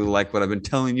exactly like what I've been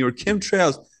telling you, or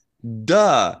chemtrails?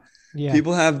 Duh. Yeah.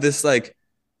 People have this like,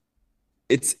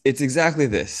 it's exactly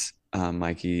this,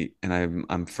 Mikey, and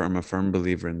I'm a firm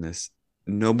believer in this.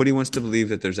 Nobody wants to believe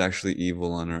that there's actually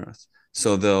evil on Earth.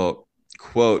 So they'll,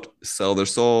 quote, sell their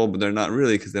soul, but they're not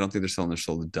really, because they don't think they're selling their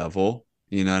soul to the devil.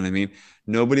 You know what I mean?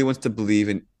 Nobody wants to believe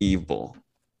in evil.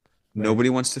 Right. Nobody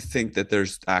wants to think that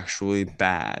there's actually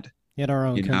bad in our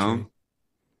own country,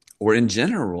 or in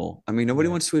general. I mean, nobody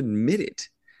wants to admit it.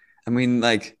 I mean,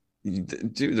 like,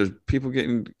 dude, there's people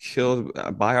getting killed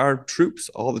by our troops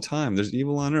all the time. There's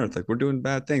evil on Earth. Like, we're doing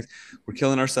bad things. We're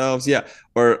killing ourselves. Yeah.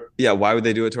 Or yeah. Why would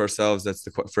they do it to ourselves? That's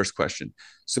the first question.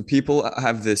 So people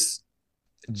have this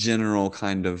general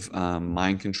kind of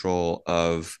mind control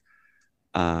of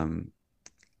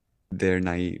they're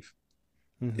naive.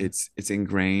 Mm-hmm. It's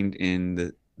ingrained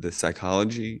in the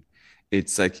psychology.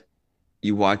 It's like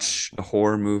you watch a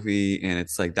horror movie and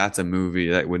it's like, that's a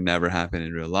movie that would never happen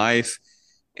in real life.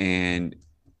 And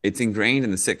it's ingrained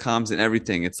in the sitcoms and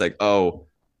everything. It's like, oh,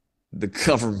 the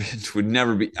government would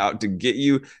never be out to get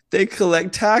you. They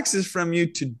collect taxes from you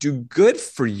to do good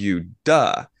for you.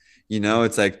 Duh. You know,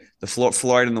 it's like the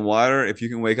fluoride in the water. If you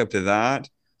can wake up to that,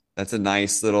 that's a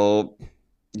nice little,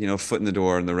 foot in the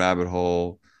door in the rabbit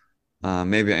hole.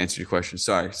 Maybe I answered your question.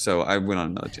 Sorry. So I went on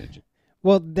another tangent.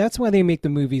 Well, that's why they make the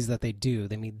movies that they do.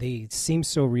 I mean, they seem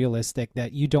so realistic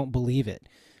that you don't believe it.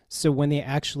 So when they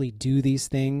actually do these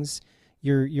things,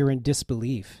 you're in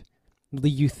disbelief.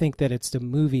 You think that it's the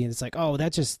movie, and it's like, oh,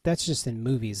 that's just in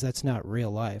movies. That's not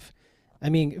real life. I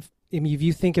mean, if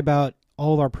you think about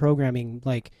all our programming,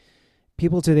 like,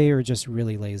 people today are just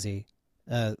really lazy.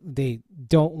 They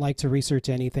don't like to research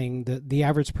anything. The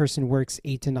average person works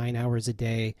 8 to 9 hours a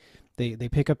day. They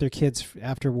pick up their kids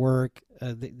after work.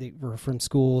 They were from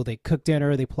school. They cook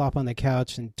dinner. They plop on the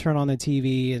couch and turn on the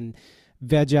TV and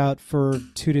veg out for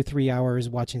 2 to 3 hours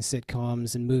watching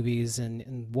sitcoms and movies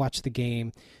and watch the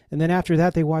game. And then after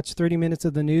that, they watch 30 minutes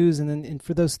of the news. And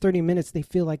for those 30 minutes, they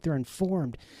feel like they're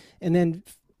informed. And then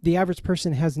the average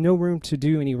person has no room to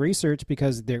do any research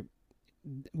because they're,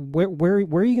 where are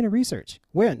you going to research?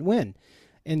 When?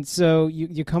 And so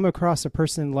you come across a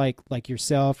person like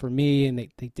yourself or me, and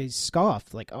they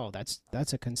scoff like, oh,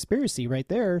 that's a conspiracy right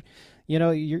there.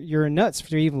 You're nuts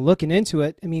for even looking into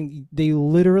it. I mean, they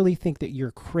literally think that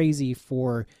you're crazy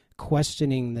for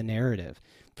questioning the narrative.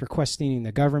 for questioning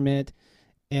the government.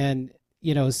 And,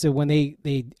 so when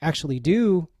they actually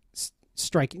do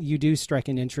strike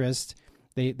an interest,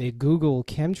 they Google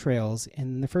chemtrails,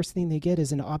 and the first thing they get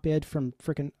is an op-ed from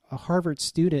freaking a Harvard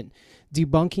student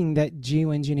debunking that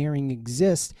geoengineering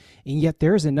exists. And yet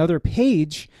there's another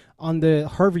page on the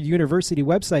Harvard University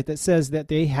website that says that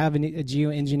they have a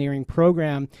geoengineering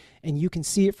program, and you can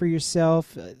see it for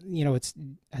yourself.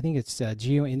 I think it's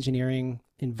geoengineering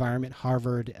environment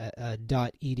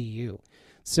harvard.edu.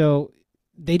 So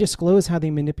they disclose how they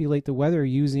manipulate the weather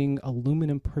using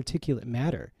aluminum particulate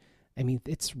matter. I mean,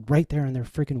 it's right there on their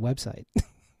freaking website.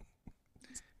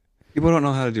 People don't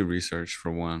know how to do research,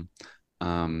 for one.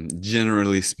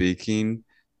 Generally speaking,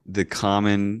 the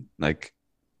common,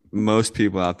 most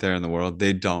people out there in the world,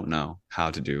 they don't know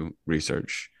how to do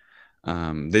research.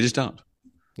 They just don't.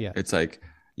 Yeah. It's like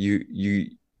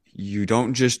you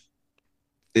don't just,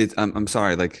 I'm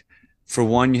sorry. For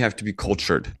one, you have to be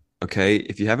cultured. Okay.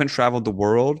 If you haven't traveled the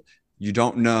world, you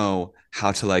don't know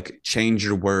how to change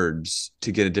your words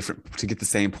to get the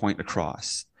same point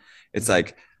across. It's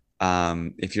like,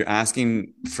 if you're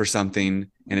asking for something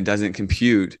and it doesn't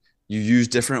compute, you use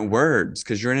different words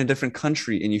because you're in a different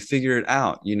country and you figure it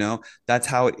out. That's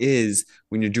how it is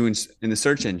when you're doing in the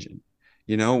search engine.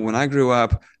 When I grew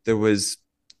up, there was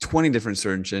 20 different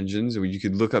search engines where you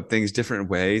could look up things different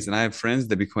ways. And I have friends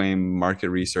that became market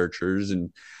researchers,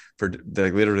 and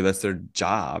literally that's their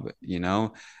job,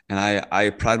 and I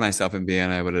pride myself in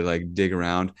being able to dig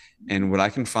around, and what I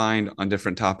can find on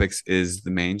different topics is the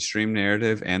mainstream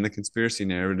narrative and the conspiracy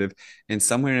narrative, and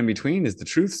somewhere in between is the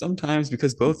truth sometimes,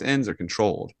 because both ends are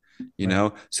controlled,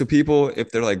 right. So people, if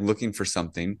they're looking for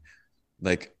something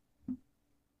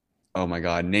oh my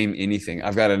God, name anything.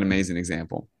 I've got an amazing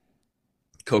example.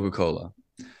 Coca-Cola.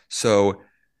 So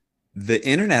the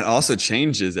internet also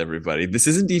changes everybody. This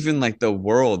isn't even the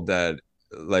world that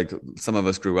some of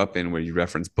us grew up in, where you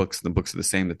reference books and the books are the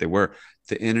same that they were.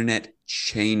 The internet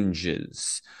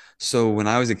changes. So when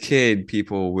I was a kid,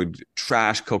 people would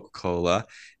trash Coca-Cola.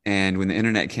 And when the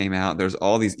internet came out, there's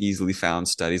all these easily found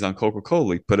studies on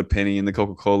Coca-Cola. You put a penny in the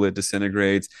Coca-Cola, it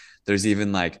disintegrates. There's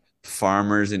even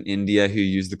farmers in India who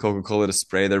use the Coca-Cola to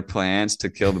spray their plants to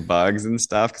kill the bugs and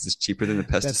stuff because it's cheaper than the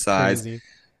pesticides.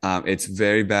 It's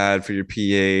very bad for your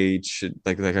pH.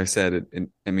 Like I said,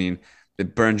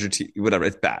 it burns your teeth, whatever.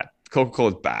 It's bad. Coca-Cola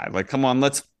is bad. Come on,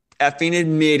 let's effing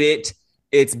admit it.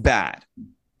 It's bad.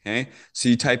 Okay. So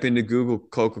you type into Google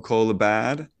Coca-Cola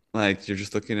bad. You're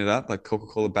just looking it up,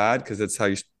 Coca-Cola bad, because that's how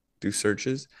you do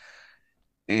searches.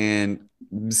 And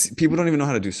people don't even know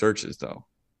how to do searches though.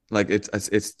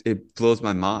 It blows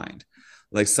my mind.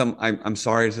 I'm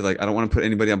sorry to I don't want to put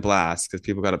anybody on blast because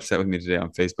people got upset with me today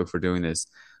on Facebook for doing this.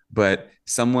 But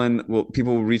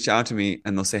people will reach out to me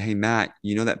and they'll say, "Hey Matt,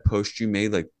 that post you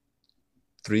made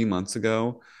 3 months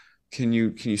ago? Can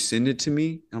you send it to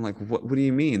me?" And I'm like, "What do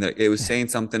you mean?" That it was saying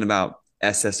something about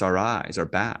SSRIs are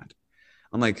bad.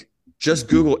 I'm like, just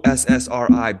Google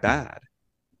SSRI bad.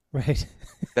 Right.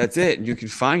 That's it. You can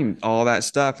find all that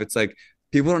stuff. It's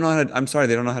people don't know how to, I'm sorry,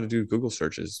 they don't know how to do Google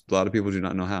searches. A lot of people do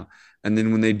not know how. And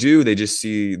then when they do, they just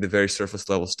see the very surface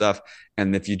level stuff.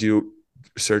 And if you do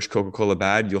search Coca-Cola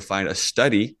bad, you'll find a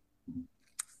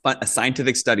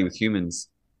scientific study with humans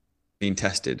being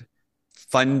tested,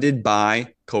 funded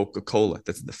by Coca-Cola.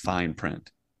 That's the fine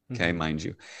print. Okay, mind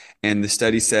you. And the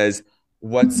study says,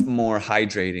 what's more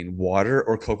hydrating, water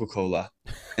or Coca-Cola?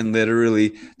 And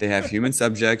literally they have human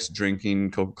subjects drinking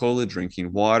Coca-Cola,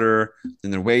 drinking water,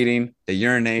 and they're waiting, they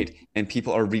urinate, and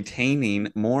people are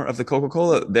retaining more of the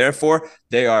Coca-Cola. Therefore,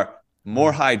 they are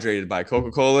more hydrated by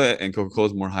Coca-Cola, and Coca-Cola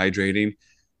is more hydrating.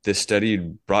 This study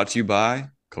brought to you by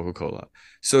Coca-Cola.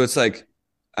 So it's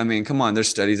come on, there's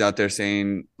studies out there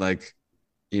saying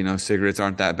cigarettes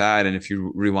aren't that bad. And if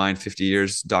you rewind 50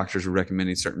 years, doctors were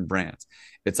recommending certain brands.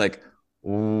 It's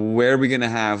where are we going to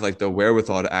have the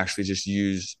wherewithal to actually just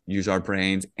use our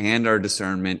brains and our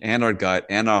discernment and our gut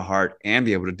and our heart and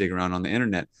be able to dig around on the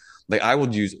internet? I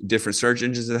will use different search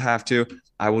engines that I have to.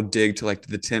 I will dig to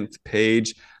the 10th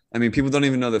page. People don't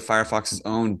even know that Firefox is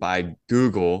owned by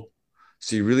Google.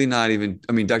 So you're really not even,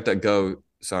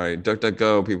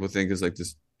 DuckDuckGo, people think is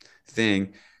this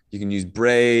thing. You can use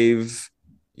Brave,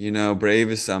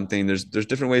 Brave is something. There's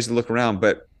different ways to look around,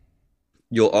 but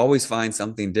you'll always find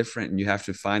something different, and you have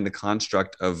to find the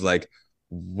construct of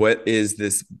what is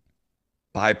this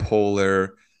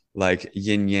bipolar,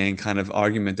 yin yang kind of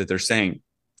argument that they're saying,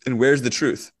 and where's the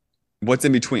truth? What's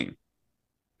in between?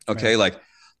 Okay. Right.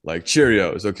 Like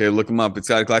Cheerios. Okay. Look them up. It's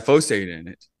got glyphosate in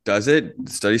it. Does it?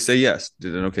 Studies say yes.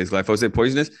 Okay. Is glyphosate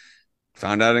poisonous?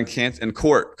 Found out in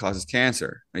court causes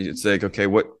cancer. It's okay.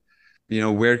 What?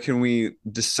 where can we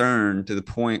discern to the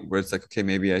point where it's like, okay,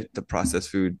 maybe the processed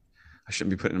food I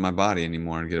shouldn't be putting in my body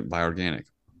anymore and get it by organic.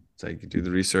 It's like, do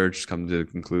the research, come to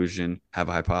the conclusion, have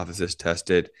a hypothesis, test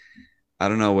it. I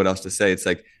don't know what else to say. It's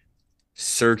like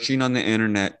searching on the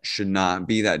internet should not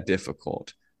be that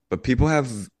difficult, but people have,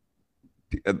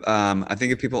 I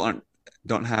think if people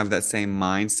don't have that same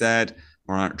mindset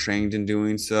or aren't trained in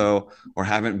doing so, or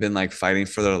haven't been like fighting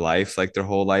for their life, like their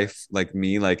whole life, like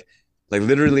me, like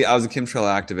literally I was a chemtrail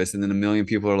activist and then a million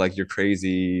people are like, you're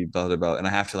crazy, blah, blah, blah. And I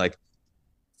have to like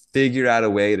figure out a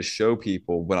way to show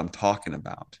people what I'm talking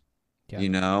about.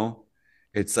 Yeah.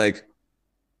 It's like,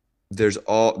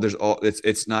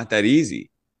 it's not that easy.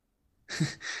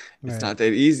 It's not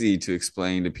that easy to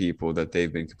explain to people that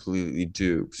they've been completely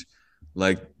duped.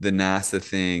 Like the NASA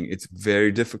thing, it's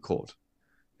very difficult.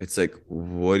 It's like,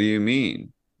 what do you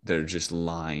mean they're just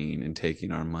lying and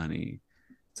taking our money?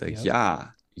 It's like, yeah,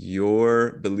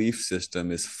 your belief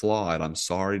system is flawed. I'm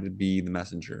sorry to be the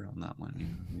messenger on that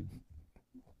one.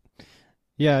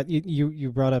 Yeah,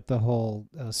 you brought up the whole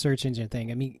search engine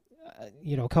thing. I mean,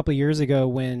 a couple of years ago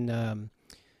when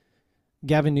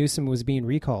Gavin Newsom was being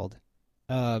recalled,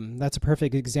 that's a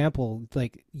perfect example.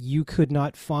 Like, you could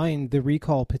not find the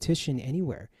recall petition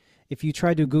anywhere. If you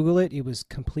tried to Google it, it was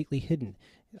completely hidden.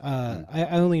 I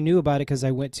only knew about it because I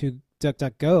went to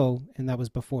DuckDuckGo, and that was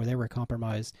before they were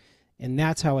compromised. And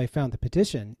that's how I found the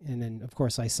petition. And then, of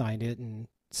course, I signed it and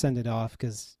sent it off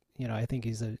because, I think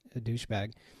he's a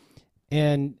douchebag.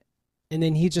 And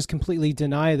then he just completely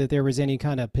denied that there was any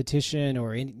kind of petition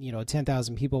or,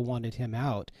 10,000 people wanted him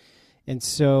out. And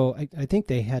so I think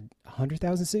they had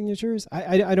 100,000 signatures.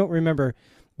 I don't remember,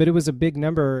 but it was a big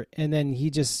number. And then he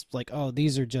just like, oh,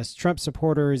 these are just Trump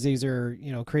supporters. These are,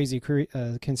 crazy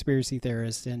conspiracy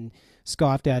theorists, and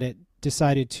scoffed at it,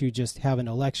 decided to just have an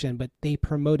election. But they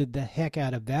promoted the heck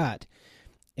out of that.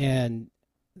 And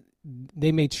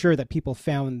they made sure that people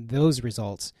found those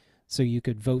results so you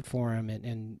could vote for him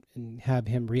and have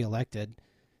him reelected.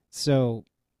 So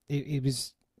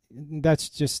that's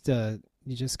just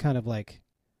kind of like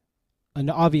an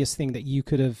obvious thing that you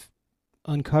could have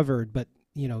uncovered, but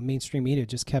mainstream media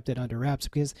just kept it under wraps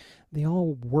because they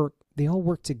all work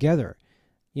together.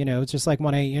 It's just like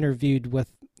when I interviewed with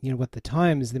the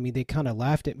Times. I mean, they kind of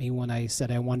laughed at me when I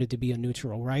said I wanted to be a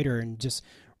neutral writer and just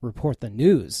report the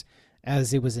news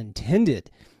as it was intended.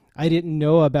 I didn't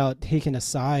know about taking a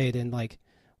side and like,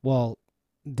 well,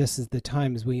 this is the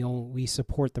Times. We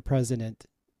support the president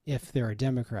if they're a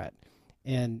Democrat.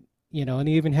 And, and I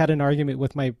even had an argument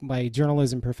with my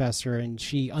journalism professor, and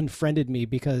she unfriended me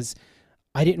because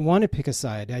I didn't want to pick a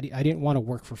side. I didn't want to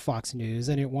work for Fox News.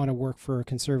 I didn't want to work for a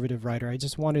conservative writer. I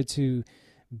just wanted to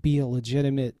be a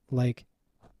legitimate, like,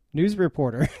 news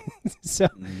reporter. So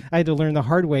I had to learn the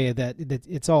hard way that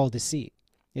it's all deceit.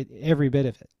 Every bit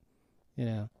of it,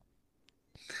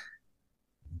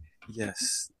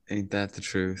 Yes, ain't that the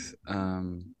truth?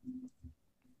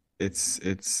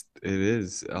 It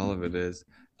is, all of it is.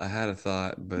 I had a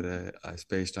thought, but I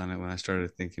spaced on it when I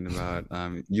started thinking about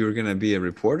you were gonna be a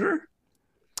reporter.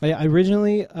 I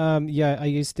originally, I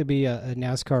used to be a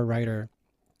NASCAR writer,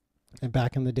 and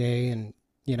back in the day, and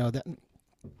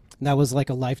that was like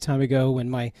a lifetime ago when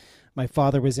my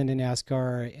father was into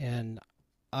NASCAR, and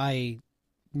I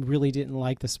really didn't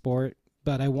like the sport,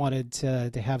 but I wanted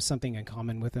to have something in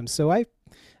common with him. So I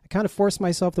kind of forced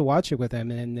myself to watch it with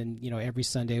him. And then, every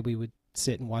Sunday we would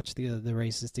sit and watch the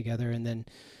races together. And then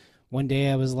one day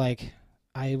I was like,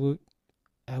 I would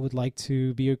like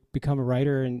to become a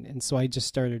writer. And so I just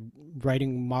started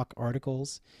writing mock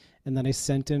articles. And then I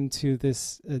sent him to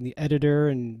the editor,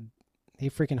 and he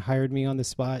freaking hired me on the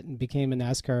spot and became a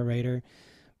NASCAR writer.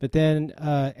 But then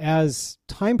as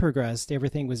time progressed,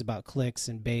 everything was about clicks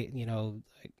and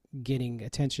getting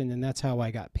attention, and that's how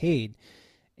I got paid.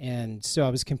 And so I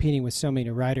was competing with so many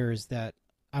writers that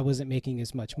I wasn't making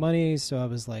as much money. So I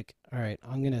was like, all right,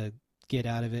 I'm going to get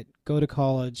out of it, go to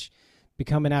college,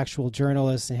 become an actual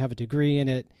journalist and have a degree in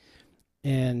it,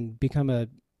 and become a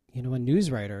news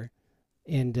writer.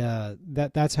 And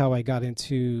that's how I got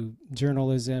into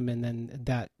journalism. And then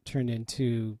that turned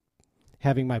into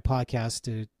having my podcast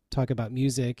to talk about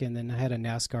music. And then I had a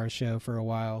NASCAR show for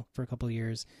a couple of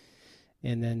years.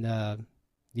 And then,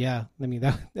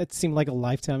 that seemed like a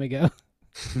lifetime ago.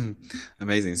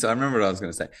 Amazing. So I remember what I was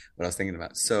going to say, what I was thinking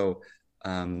about. So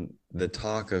the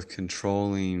talk of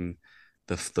controlling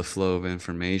the flow of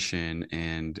information,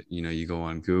 and, you go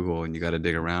on Google and you got to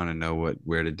dig around and know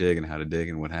where to dig and how to dig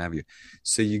and what have you.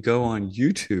 So you go on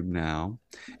YouTube now,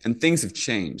 and things have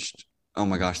changed. Oh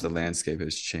my gosh, the landscape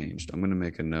has changed. I'm going to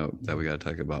make a note that we got to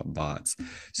talk about bots.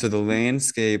 So the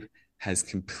landscape has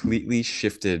completely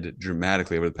shifted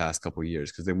dramatically over the past couple of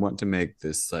years because they want to make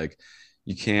this like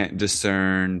you can't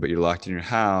discern, but you're locked in your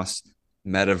house,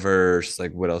 metaverse,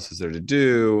 like what else is there to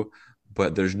do?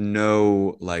 But there's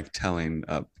no like telling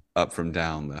up from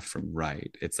down, left from right.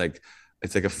 It's like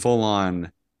a full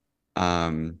on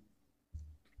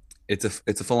it's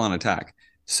a full on attack.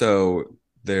 So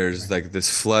there's like this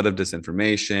flood of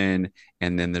disinformation,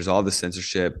 and then there's all the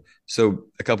censorship. So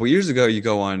a couple years ago, you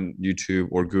go on YouTube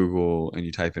or Google and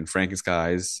you type in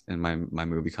Frankenskies, and my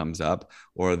movie comes up,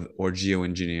 or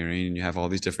geoengineering, and you have all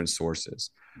these different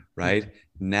sources, right?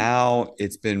 Now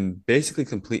it's been basically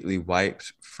completely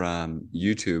wiped from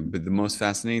YouTube. But the most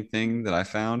fascinating thing that I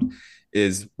found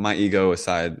is, my ego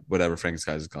aside, whatever,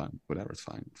 Frankenskies is gone. Whatever, it's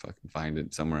fine. Fucking find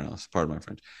it somewhere else. Pardon my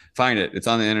French. Find it. It's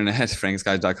on the internet.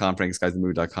 Frankenskies.com,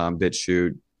 frankenskiesthemovie.com,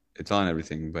 BitChute. It's on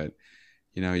everything. But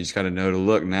you know, you just got to know to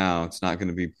look now. It's not going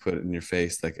to be put in your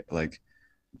face like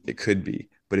it could be.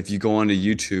 But if you go onto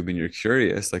YouTube and you're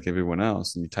curious, like everyone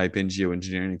else, and you type in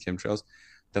geoengineering and chemtrails,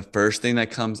 the first thing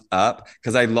that comes up,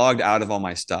 because I logged out of all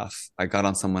my stuff, I got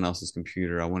on someone else's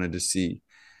computer. I wanted to see.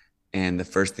 And the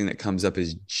first thing that comes up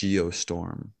is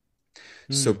Geostorm.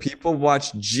 So people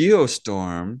watch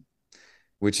Geostorm,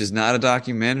 which is not a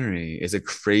documentary. It's a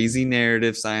crazy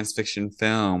narrative science fiction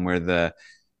film where the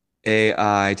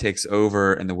AI takes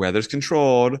over and the weather's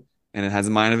controlled and it has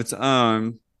a mind of its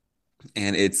own.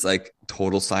 And it's like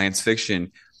total science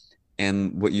fiction.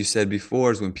 And what you said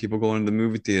before is when people go into the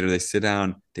movie theater, they sit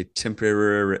down, they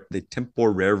temporarily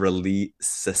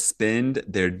suspend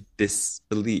their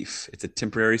disbelief. It's a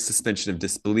temporary suspension of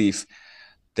disbelief.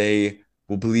 They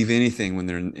will believe anything when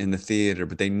they're in the theater,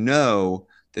 but they know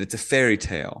that it's a fairy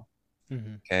tale.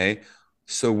 Okay.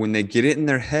 So when they get it in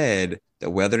their head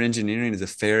that weather engineering is a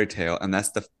fairy tale, and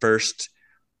that's the first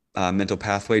mental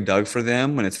pathway dug for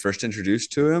them when it's first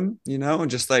introduced to them, you know, and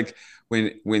just like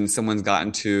when someone's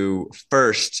gotten to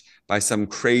first by some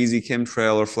crazy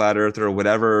chemtrail or flat earther or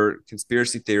whatever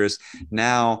conspiracy theorist,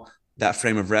 now that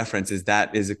frame of reference is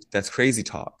that's crazy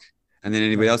talk. And then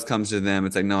anybody else comes to them,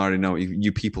 it's like, no, I already know what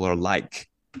you people are like,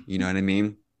 you know what I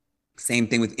mean? Same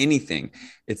thing with anything.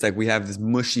 It's like we have this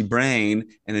mushy brain,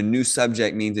 and a new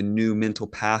subject means a new mental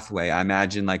pathway. I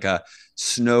imagine like a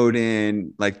snowed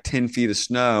in, like 10 feet of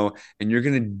snow, and you're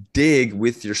going to dig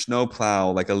with your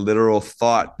snowplow, like a literal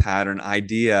thought pattern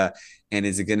idea. And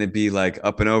is it going to be like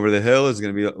up and over the hill? Is it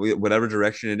going to be whatever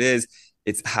direction it is?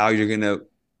 It's how you're going to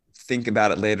think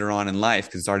about it later on in life,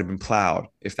 because it's already been plowed,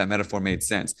 if that metaphor made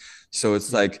sense. So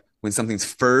it's like when something's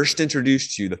first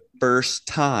introduced to you the first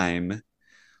time,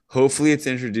 hopefully it's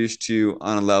introduced to you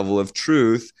on a level of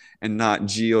truth and not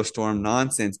Geostorm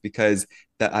nonsense, because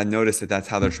that I noticed that's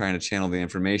how they're trying to channel the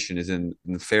information, is in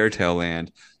the fairy tale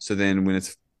land. So then when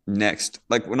it's next,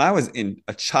 like when I was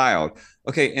a child,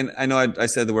 okay, and I know I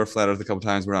said the word flat earth a couple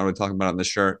times, we're not really talking about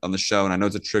it on the show, and I know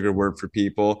it's a trigger word for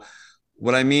people.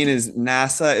 What I mean is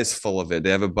NASA is full of it. They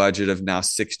have a budget of now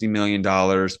 $60 million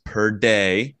per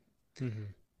day,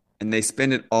 and they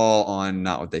spend it all on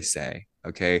not what they say.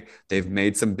 Okay. They've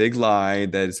made some big lie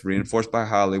that is reinforced by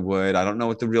Hollywood. I don't know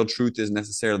what the real truth is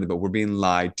necessarily, but we're being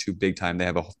lied to big time. They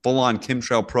have a full-on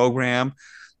chemtrail program.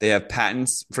 They have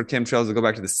patents for chemtrails that go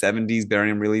back to the 70s,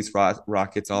 barium release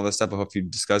rockets, all this stuff. I hope you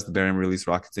discuss the barium release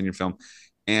rockets in your film.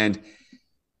 And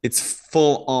it's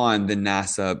full on the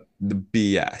NASA, the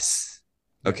BS.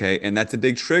 Okay. And that's a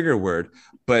big trigger word,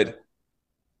 but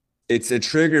it's a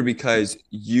trigger because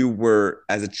you were,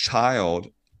 as a child,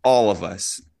 all of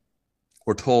us,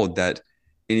 were told that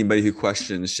anybody who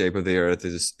questioned the shape of the earth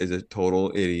is a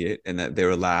total idiot, and that they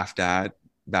were laughed at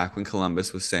back when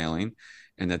Columbus was sailing,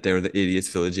 and that they were the idiots,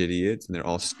 village idiots, and they're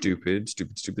all stupid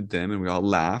them. And we all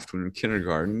laughed when we were in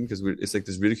kindergarten, because it's like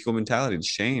this ridicule mentality to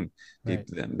shame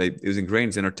them. It was ingrained,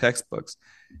 it's in our textbooks,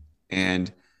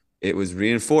 and it was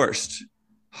reinforced.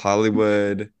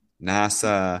 Hollywood,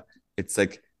 NASA, it's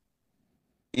like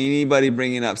anybody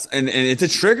bringing up, and it's a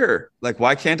trigger. Like,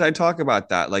 why can't I talk about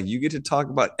that? Like, you get to talk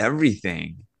about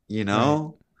everything, you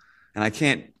know? And I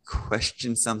can't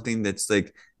question something that's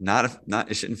like not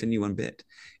it shouldn't offend you one bit.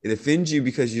 It offends you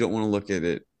because you don't want to look at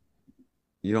it.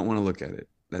 You don't want to look at it.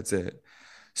 That's it.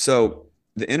 So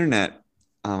the internet,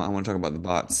 I want to talk about the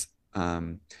bots.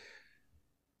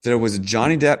 There was a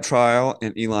Johnny Depp trial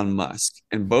and Elon Musk.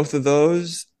 And both of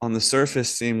those on the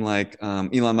surface seem like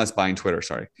Elon Musk buying Twitter,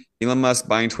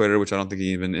 which I don't think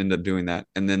he even ended up doing that.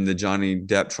 And then the Johnny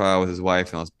Depp trial with his wife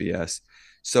and all this BS.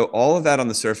 So all of that on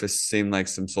the surface seemed like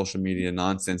some social media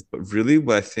nonsense. But really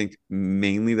what I think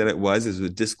mainly that it was is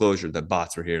a disclosure that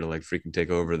bots were here to like freaking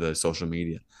take over the social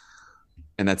media.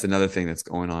 And that's another thing that's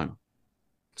going on.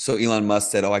 So Elon Musk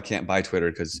said, I can't buy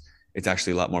Twitter because it's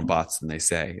actually a lot more bots than they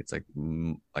say. It's like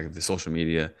the social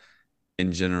media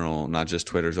in general, not just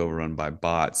Twitter's overrun by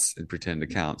bots and pretend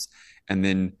accounts. And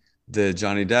then the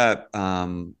Johnny Depp,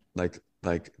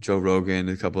 like Joe Rogan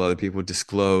and a couple other people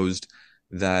disclosed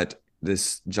that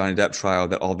this Johnny Depp trial,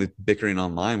 that all the bickering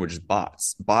online were just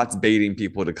bots baiting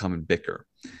people to come and bicker.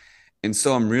 And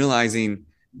so I'm realizing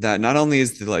that not only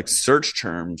is the like search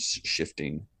terms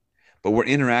shifting, but we're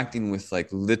interacting with like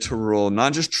literal,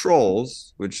 not just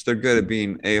trolls, which they're good at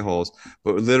being a-holes,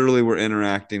 but literally we're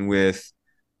interacting with.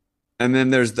 And then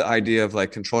there's the idea of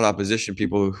like controlled opposition,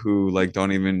 people who like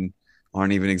aren't even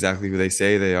exactly who they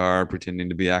say they are, pretending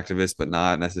to be activists, but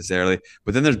not necessarily.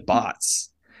 But then there's bots.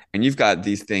 And you've got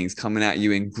these things coming at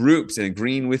you in groups and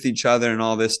agreeing with each other and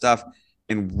all this stuff.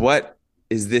 And what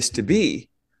is this to be?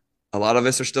 A lot of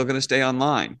us are still going to stay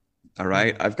online. All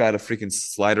right. I've got a freaking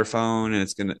slider phone, and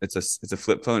it's a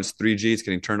flip phone. It's 3G. It's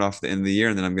getting turned off at the end of the year.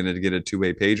 And then I'm going to get a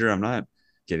two-way pager. I'm not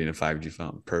getting a 5G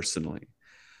phone personally.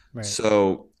 Right.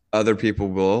 So other people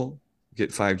will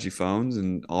get 5G phones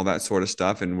and all that sort of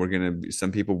stuff. And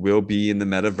some people will be in the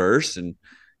metaverse, and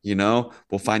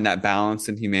we'll find that balance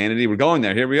in humanity. We're going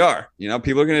there. Here we are.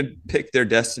 People are going to pick their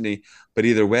destiny, but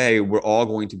either way, we're all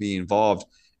going to be involved.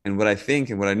 And what I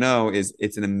think and what I know is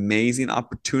it's an amazing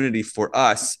opportunity for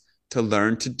us to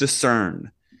learn to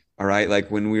discern. All right.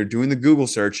 Like when we were doing the Google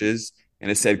searches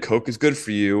and it said Coke is good for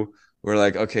you, we're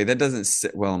like, okay, that doesn't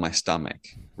sit well in my stomach.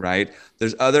 Right.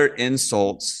 There's other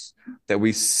insults that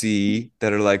we see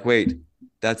that are like, wait,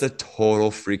 that's a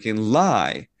total freaking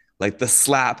lie. Like the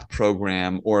SLAP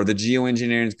program or the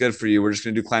geoengineering is good for you. We're just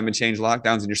going to do climate change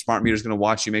lockdowns, and your smart meter is going to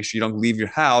watch you, make sure you don't leave your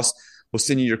house. We'll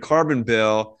send you your carbon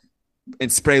bill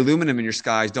and spray aluminum in your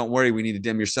skies. Don't worry, we need to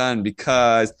dim your sun.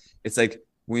 Because it's like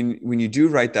when you do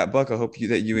write that book, I hope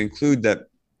that you include that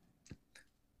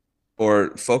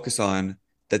or focus on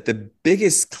that the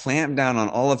biggest clamp down on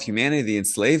all of humanity, the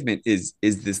enslavement, is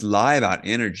this lie about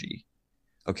energy.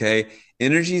 Okay.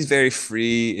 Energy is very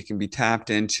free. It can be tapped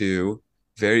into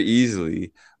very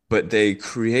easily, but they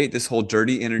create this whole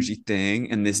dirty energy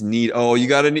thing and this need. Oh,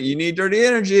 you need dirty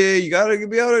energy. You got to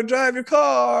be able to drive your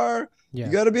car. Yeah.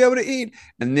 You got to be able to eat.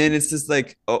 And then it's just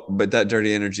like, oh, but that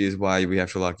dirty energy is why we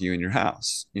have to lock you in your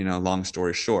house, long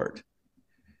story short.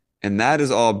 And that is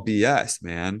all BS,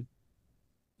 man.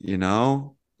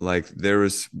 Like there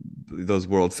was those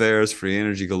world fairs, free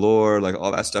energy galore, like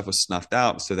all that stuff was snuffed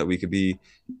out so that we could be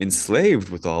enslaved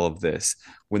with all of this.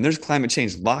 When there's climate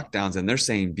change lockdowns and they're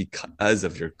saying because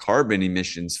of your carbon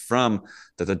emissions from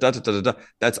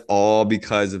that's all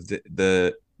because of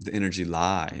the energy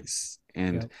lies.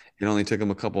 And it only took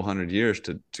them a couple hundred years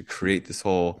to create this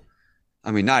whole, I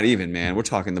mean, not even, man, we're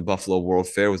talking the Buffalo World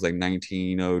Fair was like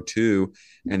 1902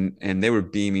 and they were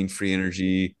beaming free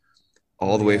energy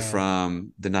all the way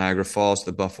from the Niagara Falls to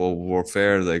the Buffalo World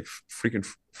Fair, like freaking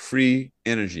free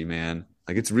energy, man.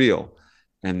 Like it's real.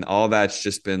 And all that's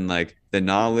just been like, the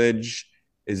knowledge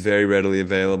is very readily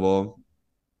available.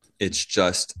 It's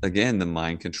just, again, the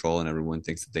mind control, and everyone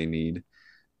thinks that they need,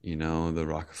 the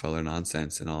Rockefeller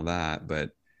nonsense and all that.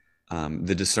 But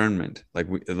the discernment,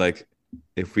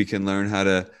 if we can learn how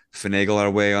to finagle our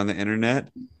way on the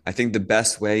internet, I think the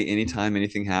best way anytime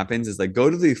anything happens is like, go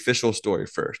to the official story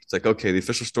first. It's like, okay, the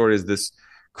official story is this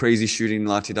crazy shooting,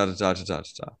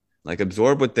 like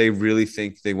absorb what they really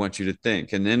think they want you to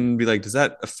think. And then be like, does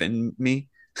that offend me?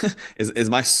 is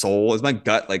my soul, is my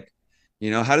gut, like,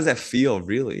 how does that feel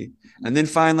really? And then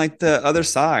find like the other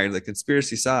side, the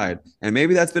conspiracy side. And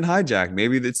maybe that's been hijacked.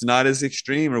 Maybe it's not as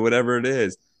extreme or whatever it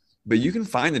is. But you can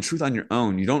find the truth on your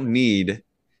own. You don't need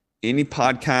any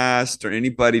podcast or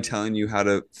anybody telling you how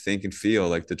to think and feel.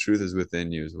 Like the truth is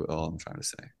within you is all I'm trying to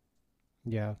say.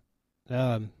 Yeah.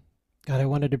 God, I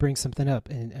wanted to bring something up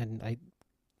and I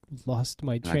lost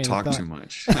my train of thought. I talk too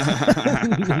much.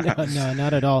 No,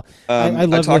 not at all. I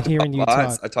love hearing you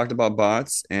talk. I talked about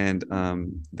bots and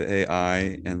the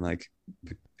AI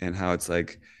and how it's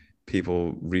like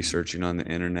people researching on the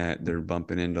internet. They're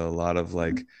bumping into a lot of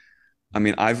like, I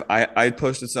mean, I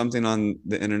posted something on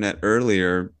the internet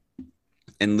earlier,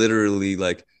 and literally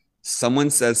like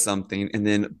someone says something and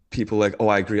then people like, oh,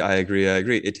 I agree.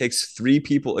 It takes 3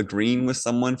 people agreeing with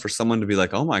someone for someone to be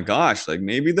like, oh my gosh, like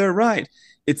maybe they're right.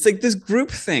 It's like this group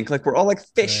think, like we're all like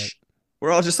fish. Right.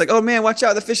 We're all just like, oh man, watch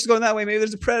out, the fish is going that way. Maybe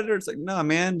there's a predator. It's like, no,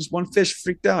 man, just one fish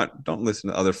freaked out. Don't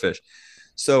listen to other fish.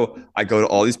 So I go to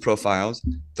all these profiles.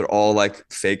 They're all like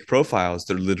fake profiles.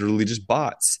 They're literally just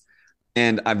bots.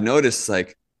 And I've noticed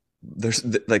like there's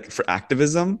like for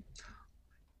activism,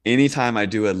 anytime I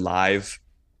do a live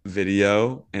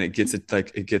video and it gets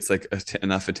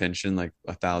enough attention, like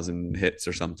 1,000 hits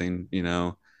or something,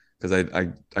 because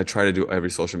I try to do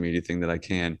every social media thing that I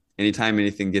can. Anytime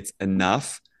anything gets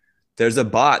enough, there's a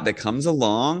bot that comes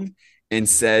along and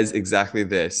says exactly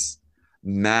this: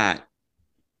 Matt,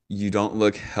 you don't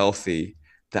look healthy.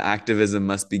 The activism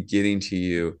must be getting to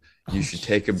you. You should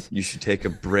take a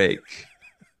break.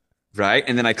 Right.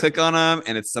 And then I click on them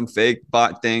and it's some fake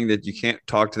bot thing that you can't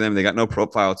talk to them. They got no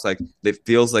profile. It's like, it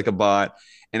feels like a bot.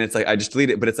 And it's like, I just delete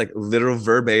it, but it's like literal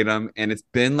verbatim. And it's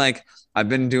been like, I've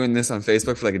been doing this on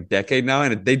Facebook for like a decade now,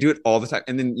 and they do it all the time.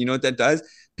 And then you know what that does?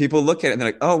 People look at it and they're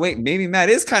like, oh, wait, maybe Matt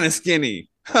is kind of skinny.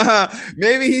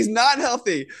 Maybe he's not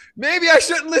healthy. Maybe I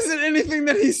shouldn't listen to anything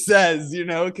that he says, you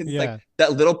know, because like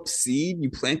that little seed, you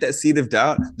plant that seed of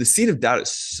doubt. The seed of doubt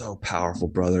is so powerful,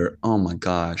 brother. Oh my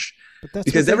gosh.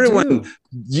 Because everyone,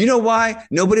 you know why?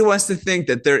 Nobody wants to think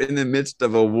that they're in the midst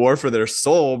of a war for their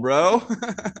soul, bro.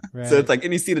 Right. So it's like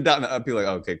any seed of doubt, I'd be like,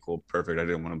 oh, okay, cool, perfect. I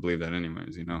didn't want to believe that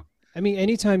anyways, you know? I mean,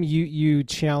 anytime you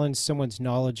challenge someone's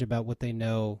knowledge about what they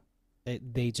know,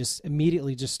 they just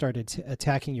immediately just started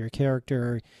attacking your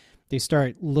character. They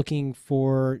start looking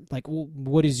for, like, well,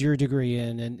 what is your degree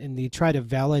in? And they try to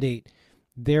validate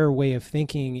their way of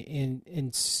thinking.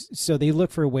 And so they look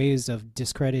for ways of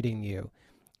discrediting you,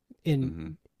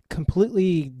 in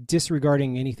completely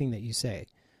disregarding anything that you say.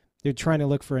 They're trying to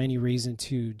look for any reason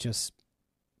to just,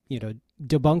 you know,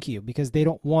 debunk you, because they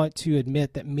don't want to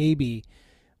admit that maybe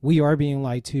we are being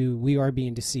lied to, we are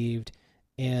being deceived,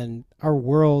 and our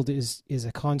world is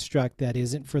a construct that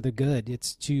isn't for the good.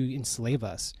 It's to enslave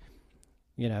us,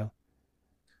 you know.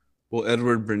 Well,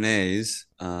 Edward Bernays,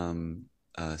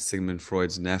 Sigmund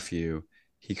Freud's nephew,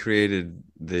 he created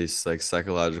these like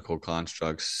psychological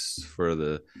constructs for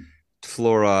the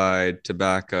fluoride,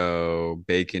 tobacco,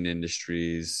 bacon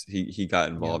industries. He got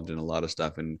involved in a lot of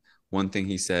stuff. And one thing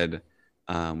he said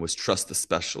was trust the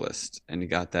specialist. And he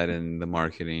got that in the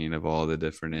marketing of all the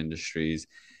different industries.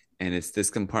 And it's this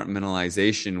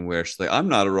compartmentalization where she's like, I'm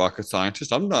not a rocket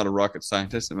scientist. I'm not a rocket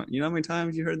scientist. And you know how many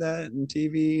times you heard that in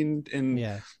TV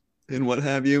and what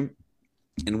have you?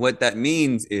 And what that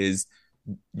means is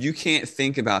you can't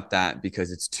think about that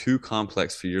because it's too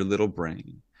complex for your little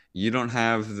brain. You don't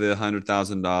have the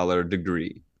 $100,000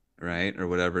 degree, right? Or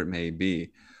whatever it may be.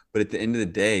 But at the end of the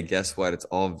day, guess what? It's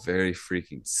all very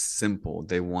freaking simple.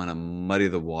 They want to muddy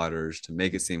the waters to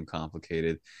make it seem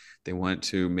complicated. They want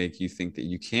to make you think that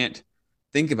you can't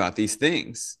think about these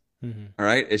things. All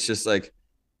right. It's just like,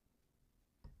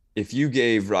 if you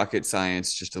gave rocket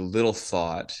science just a little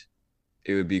thought,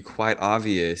 it would be quite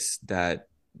obvious that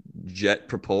jet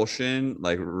propulsion,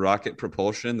 like rocket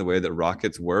propulsion, the way that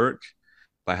rockets work,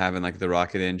 by having like the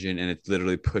rocket engine and it's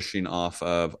literally pushing off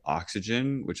of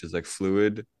oxygen, which is like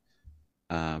fluid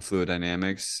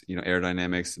dynamics, you know,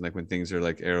 aerodynamics, and like when things are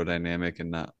like aerodynamic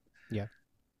and not,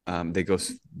 they go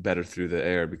better through the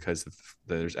air because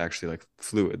there's actually like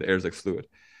fluid. The air is like fluid.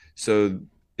 So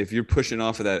if you're pushing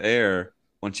off of that air,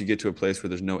 once you get to a place where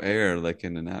there's no air, like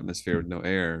in an atmosphere with no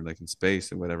air, like in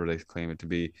space and whatever they claim it to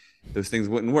be, those things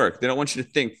wouldn't work. They don't want you to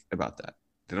think about that.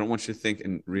 They don't want you to think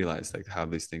and realize like how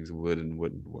these things would and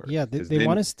wouldn't work. Yeah, they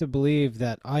want us to believe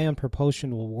that ion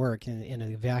propulsion will work in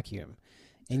a vacuum.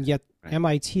 And yet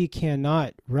MIT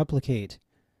cannot replicate,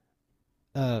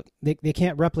 they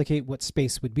can't replicate what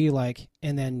space would be like,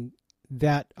 and then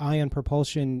that ion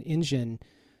propulsion engine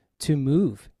to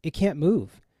move. It can't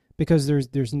move, because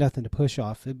there's nothing to push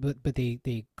off. But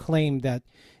they claim that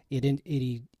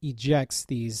it ejects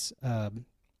these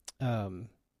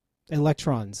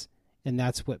electrons, and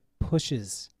that's what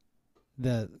pushes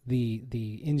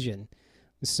the engine.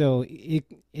 So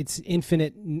it's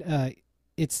infinite.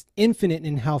 It's infinite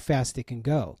in how fast it can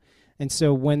go. And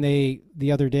so when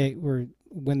the other day,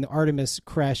 when the Artemis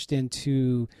crashed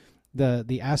into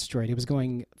the asteroid, it was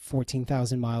going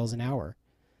 14,000 miles an hour,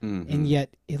 and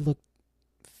yet it looked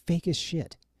fake as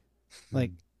shit.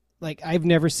 Like I've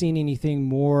never seen anything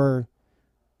more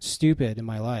stupid in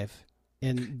my life.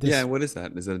 And what is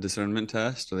that? Is that a discernment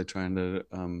test? Are they trying to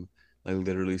like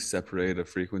literally separate a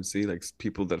frequency, like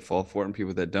people that fall for it and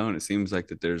people that don't? It seems like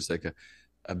that there's like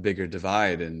a bigger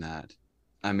divide in that.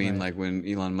 I mean, like when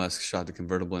Elon Musk shot the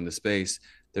convertible into space,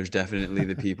 there's definitely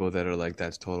the people that are like,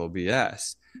 that's total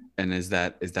BS. And is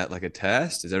that like a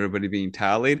test? Is everybody being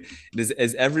tallied?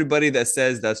 Is everybody that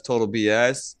says that's total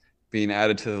BS being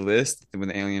added to the list when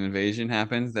the alien invasion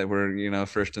happens, that we're, you know,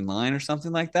 first in line or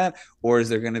something like that? Or is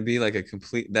there going to be like a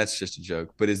complete, that's just a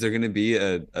joke, but is there going to be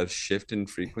a shift in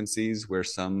frequencies where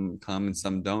some come and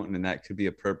some don't? And that could be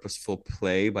a purposeful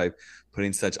play by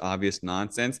putting such obvious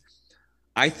nonsense.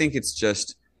 I think it's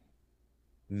just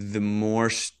the more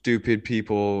stupid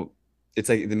people, it's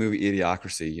like the movie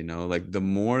Idiocracy, you know, like the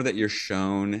more that you're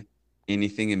shown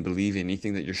anything and believe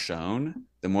anything that you're shown,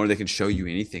 the more they can show you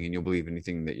anything and you'll believe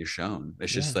anything that you're shown.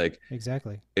 It's just like,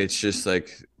 exactly. It's just like,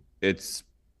 it's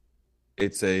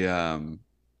a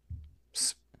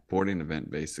sporting event,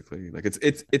 basically. Like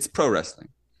it's pro wrestling,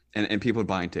 and people are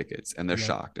buying tickets and they're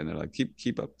shocked and they're like,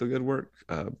 keep up the good work,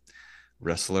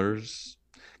 wrestlers,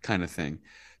 kind of thing.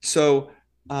 So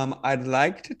I'd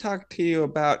like to talk to you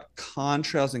about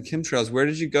contrails and chemtrails. Where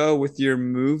did you go with your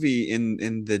movie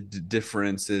in the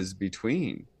differences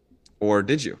between, or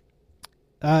did you?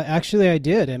 Actually, I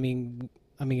did. I mean,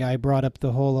 I brought up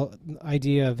the whole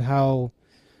idea of how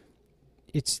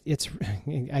it's.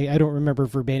 I don't remember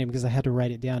verbatim because I had to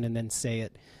write it down and then say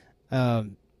it.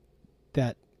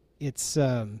 That it's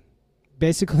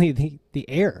basically the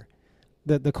air,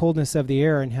 the coldness of the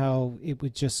air, and how it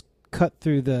would just cut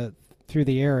through the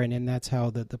air, and that's how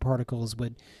the particles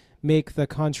would make the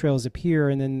contrails appear,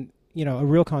 and then a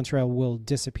real contrail will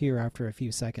disappear after a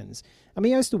few seconds. I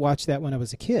mean, I used to watch that when I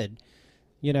was a kid.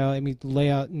 Lay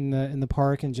out in the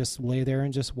park and just lay there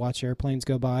and just watch airplanes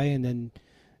go by, and then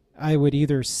I would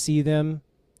either see them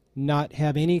not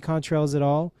have any contrails at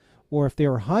all, or if they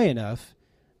were high enough,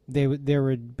 there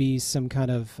would be some kind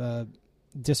of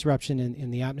disruption in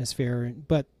the atmosphere,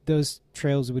 but those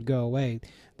trails would go away.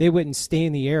 They wouldn't stay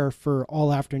in the air for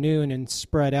all afternoon and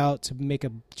spread out to make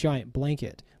a giant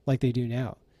blanket like they do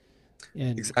now.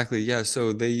 And exactly, yeah.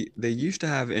 So they used to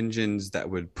have engines that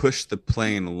would push the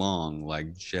plane along,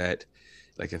 like jet,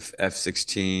 like a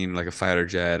F-16, like a fighter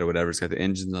jet or whatever. It's got the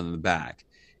engines on the back,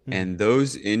 and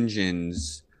those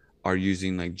engines are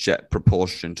using like jet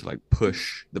propulsion to like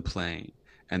push the plane,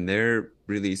 and they're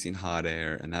releasing hot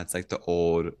air, and that's like the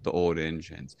old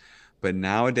engines. But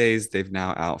nowadays they've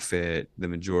now outfit the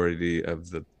majority of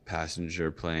the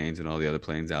passenger planes and all the other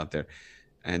planes out there.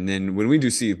 And then when we do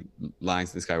see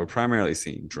lines in the sky, we're primarily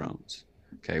seeing drones.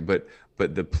 Okay, but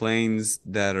the planes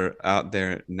that are out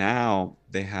there now,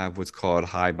 they have what's called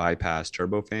high bypass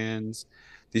turbofans.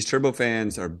 These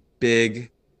turbofans are big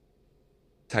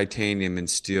titanium and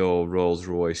steel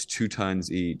Rolls-Royce, 2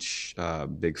 tons each,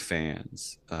 big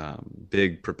fans,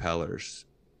 big propellers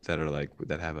that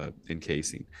have a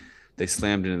encasing. They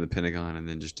slammed into the Pentagon and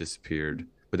then just disappeared.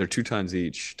 But they're 2 tons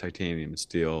each, titanium and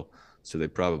steel. So they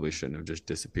probably shouldn't have just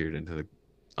disappeared into the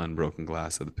unbroken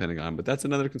glass of the Pentagon. But that's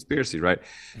another conspiracy, right?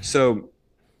 So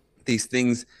these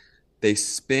things, they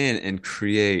spin and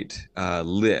create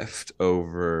lift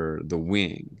over the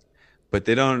wing, but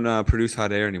they don't produce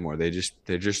hot air anymore. They're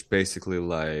just basically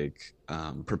like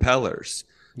propellers.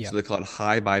 Yeah. So they call it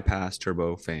high bypass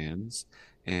turbofans.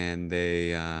 And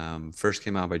they first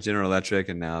came out by General Electric,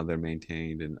 and now they're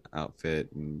maintained and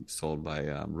outfit and sold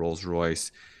by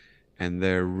Rolls-Royce. And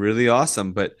they're really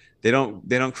awesome, but they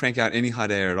don't crank out any hot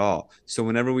air at all. So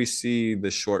whenever we see the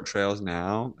short trails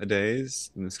nowadays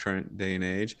in this current day and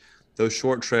age, those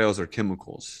short trails are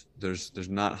chemicals. There's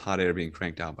not hot air being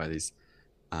cranked out by these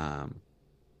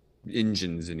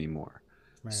engines anymore.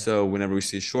 Right. So whenever we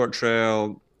see a short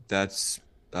trail, that's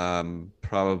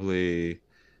probably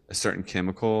a certain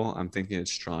chemical. I'm thinking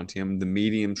it's strontium. The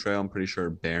medium trail, I'm pretty sure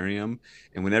barium.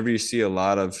 And whenever you see a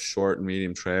lot of short and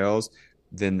medium trails,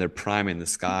 then they're priming the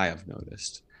sky, I've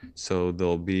noticed. So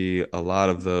there'll be a lot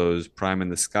of those priming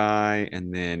the sky,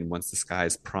 and then once the sky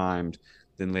is primed,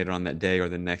 then later on that day or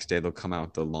the next day, they'll come out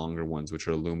with the longer ones, which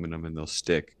are aluminum, and they'll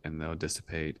stick and they'll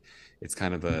dissipate. It's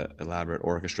kind of an elaborate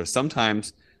orchestra.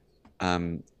 Sometimes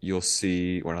you'll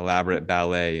see or an elaborate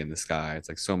ballet in the sky. It's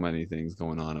like so many things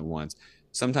going on at once.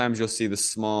 Sometimes you'll see the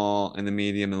small and the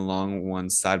medium and the long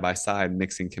ones side by side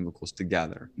mixing chemicals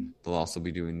together. They'll also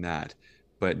be doing that.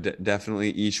 But definitely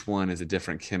each one is a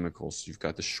different chemical. So you've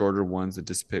got the shorter ones that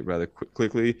dissipate rather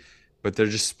quickly, but they're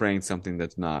just spraying something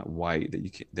that's not white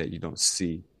that you don't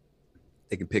see.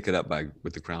 They can pick it up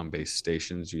with the ground-based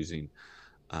stations using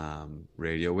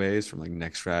radio waves from like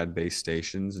NEXRAD based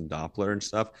stations and Doppler and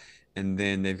stuff. And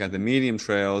then they've got the medium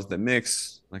trails that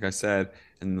mix, like I said,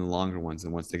 and the longer ones.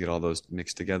 And once they get all those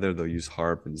mixed together, they'll use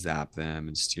HAARP and zap them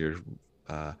and steer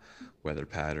weather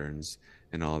patterns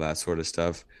and all that sort of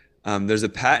stuff. There's a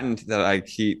patent that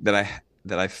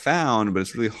I found, but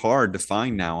it's really hard to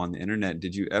find now on the internet.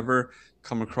 Did you ever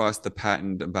come across the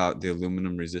patent about the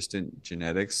aluminum resistant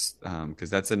genetics? Because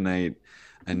that's a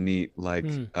neat like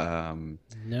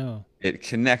no. It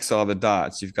connects all the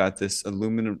dots. You've got this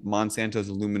Monsanto's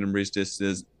aluminum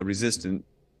resistance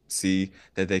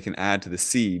that they can add to the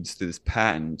seeds through this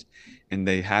patent, and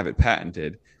they have it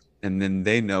patented. And then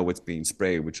they know what's being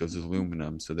sprayed, which is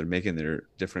aluminum. So they're making their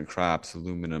different crops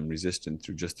aluminum resistant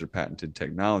through just their patented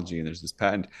technology. And there's this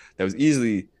patent that was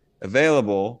easily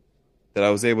available that I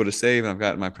was able to save, and I've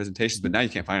got in my presentations, but now you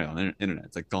can't find it on the internet.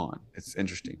 It's like gone. It's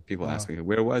interesting. People ask me,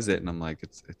 where was it? And I'm like,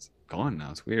 it's gone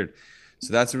now. It's weird.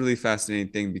 So that's a really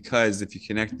fascinating thing, because if you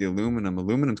connect the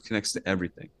aluminum connects to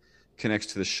everything, connects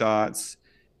to the shots,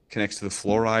 connects to the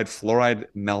fluoride. Fluoride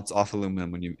melts off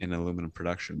aluminum when you in aluminum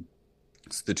production.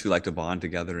 So the two like to bond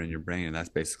together in your brain, and that's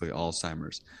basically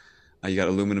Alzheimer's. You got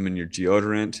aluminum in your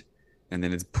deodorant, and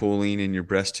then it's pooling in your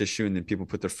breast tissue, and then people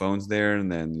put their phones there,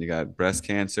 and then you got breast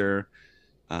cancer.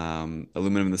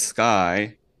 Aluminum in the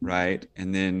sky, right?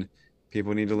 And then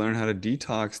people need to learn how to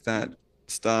detox that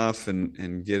stuff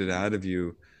and get it out of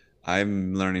you.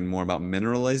 I'm learning more about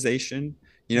mineralization.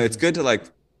 It's good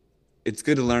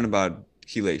to learn about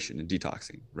chelation and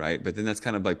detoxing, right? But then that's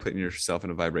kind of like putting yourself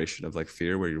in a vibration of like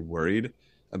fear, where you're worried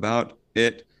about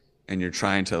it, and you're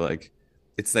trying to like,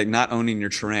 it's like not owning your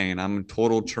terrain. I'm a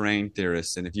total terrain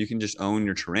theorist, and if you can just own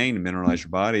your terrain and mineralize your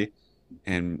body,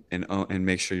 and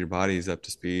make sure your body is up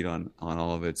to speed on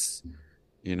all of its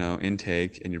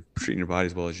intake, and you're treating your body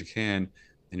as well as you can,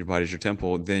 and your body's your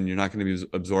temple, then you're not going to be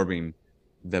absorbing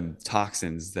the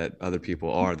toxins that other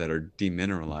people are that are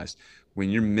demineralized. When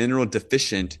you're mineral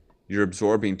deficient, you're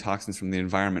absorbing toxins from the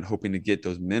environment, hoping to get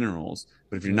those minerals.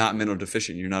 But if you're not mineral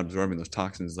deficient, you're not absorbing those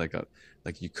toxins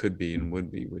like you could be and would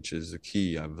be, which is a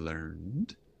key I've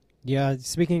learned. Yeah,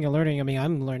 speaking of learning, I mean,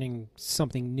 I'm learning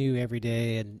something new every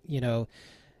day, and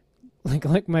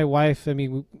like my wife. I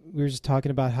mean, we were just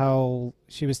talking about how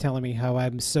she was telling me how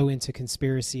I'm so into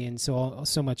conspiracy and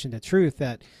so much into truth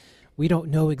that we don't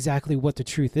know exactly what the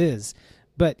truth is.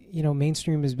 But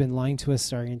mainstream has been lying to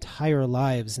us our entire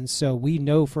lives, and so we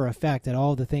know for a fact that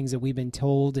all the things that we've been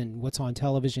told and what's on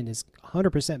television is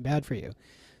 100% bad for you.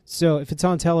 So if it's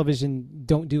on television,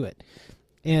 don't do it.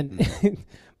 And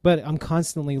but I'm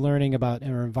constantly learning about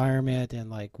our environment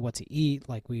and like what to eat.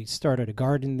 Like we started a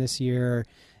garden this year,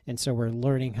 and so we're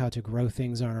learning how to grow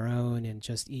things on our own and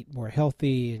just eat more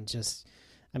healthy. And just,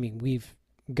 I mean, we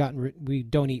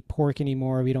don't eat pork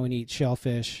anymore. We don't eat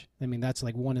shellfish. I mean, that's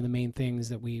like one of the main things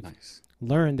that we've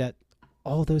learned, that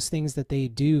all those things that they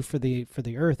do for the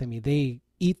earth. I mean, they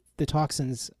eat the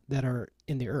toxins that are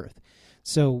in the earth,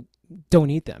 so don't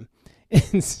eat them.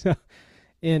 So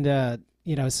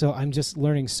I'm just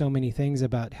learning so many things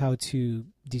about how to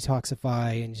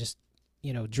detoxify and just,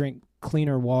 drink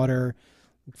cleaner water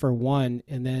for one.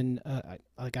 And then,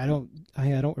 I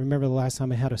don't remember the last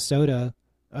time I had a soda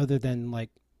other than like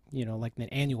an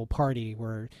annual party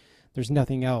where there's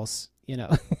nothing else,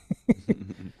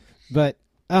 But,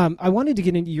 I wanted to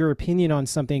get into your opinion on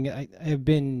something. I've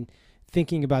been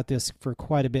thinking about this for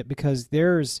quite a bit, because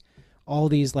there's all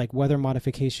these like weather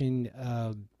modification,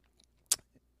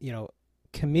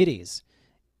 committees,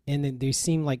 and then they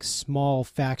seem like small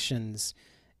factions,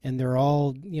 and they're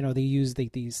all, they use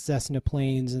these Cessna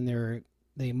planes, and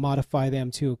they modify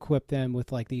them to equip them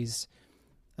with like these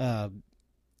weather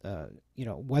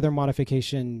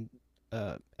modification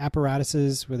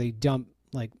apparatuses where they dump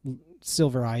like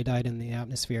silver iodide in the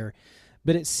atmosphere.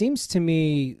 But it seems to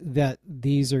me that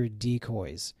these are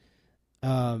decoys,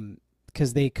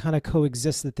 because they kind of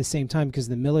coexist at the same time, because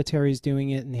the military is doing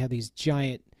it, and they have these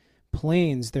giant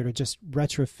planes that are just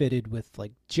retrofitted with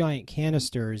like giant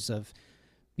canisters of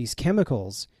these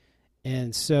chemicals.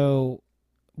 And so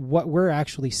what we're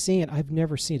actually seeing, I've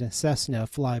never seen a Cessna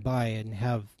fly by and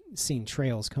have seen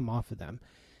trails come off of them.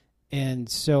 And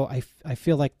so I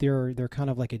feel like they're kind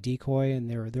of like a decoy, and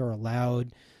they're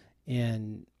allowed,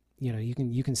 and you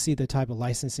can see the type of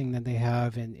licensing that they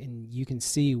have, and you can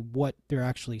see what they're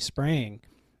actually spraying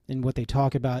and what they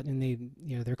talk about, and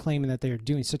they're claiming that they're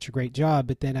doing such a great job,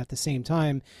 but then at the same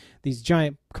time, these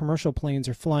giant commercial planes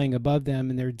are flying above them,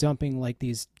 and they're dumping like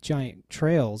these giant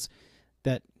trails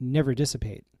that never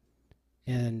dissipate.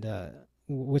 And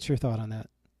what's your thought on that?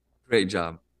 Great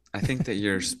job. I think that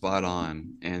you're spot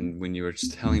on. And when you were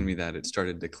just telling me that, it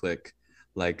started to click.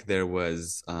 Like there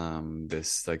was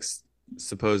this like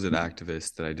supposed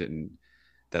activist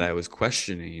that I was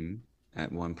questioning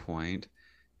at one point,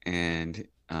 and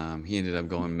he ended up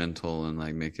going mental and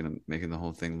like making the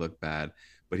whole thing look bad.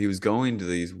 But he was going to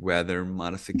these weather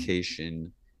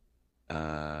modification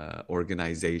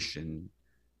organization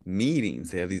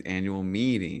meetings. They have these annual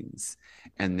meetings,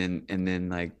 and then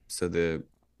like, so the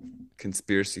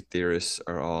conspiracy theorists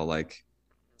are all like,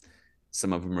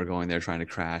 some of them are going there trying to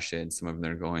crash it, and some of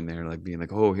them are going there like being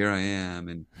like, oh, here I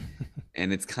am.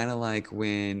 And it's kind of like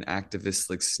when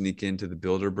activists like sneak into the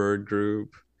Bilderberg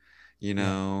group,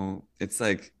 it's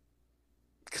like,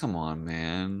 come on,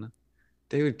 man,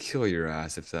 they would kill your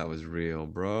ass if that was real,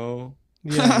 bro.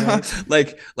 Yeah,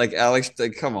 right. like Alex,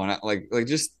 like, come on, like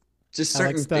just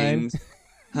certain things.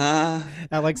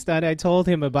 Alex Stein, I told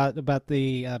him about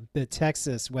the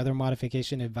Texas Weather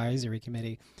Modification Advisory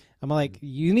Committee. I'm like,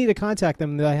 you need to contact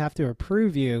them. They have to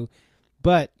approve you,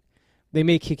 but they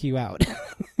may kick you out.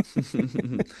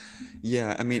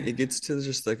 Yeah, I mean, it gets to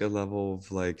just like a level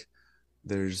of like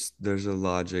there's a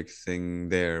logic thing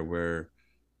there where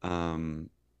um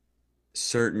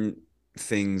certain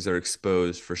things are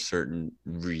exposed for certain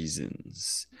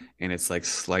reasons, and it's like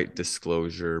slight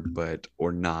disclosure but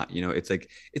or not, it's like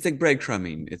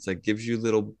breadcrumbing. It's like gives you a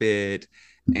little bit,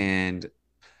 and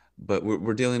but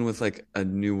we're dealing with like a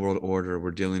new world order.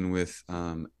 We're dealing with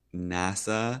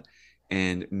NASA,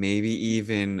 and maybe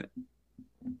even,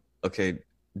 okay,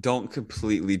 don't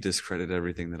completely discredit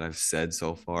everything that I've said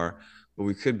so far, but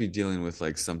we could be dealing with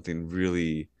like something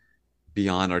really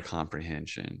beyond our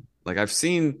comprehension. Like I've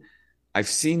seen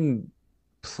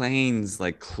planes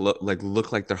like like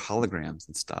look like they're holograms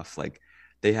and stuff. Like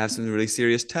they have some really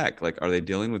serious tech. Like are they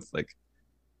dealing with like,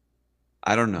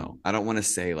 I don't know. I don't want to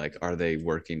say like are they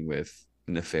working with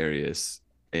nefarious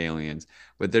aliens,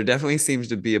 but there definitely seems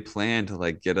to be a plan to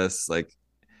like get us like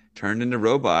turned into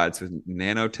robots with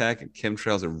nanotech, and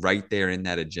chemtrails are right there in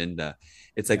that agenda.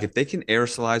 It's like if they can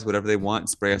aerosolize whatever they want and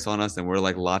spray us on us, and we're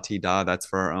like la ti da, that's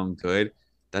for our own good.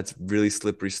 That's really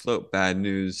slippery slope, bad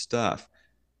news stuff.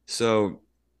 So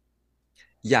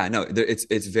yeah, no,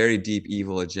 it's very deep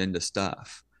evil agenda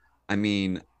stuff. I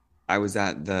mean, I was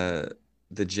at the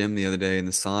gym the other day in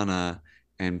the sauna,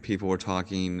 and people were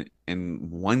talking, and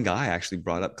one guy actually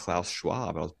brought up Klaus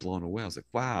Schwab. I was blown away. I was like,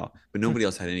 wow, but nobody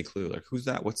else had any clue. Like, who's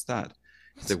that? What's that?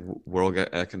 It's like World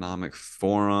Economic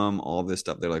Forum, all this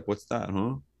stuff. They're like, what's that?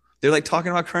 Huh? They're like talking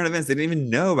about current events. They didn't even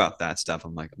know about that stuff.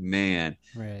 I'm like, man,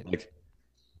 Right.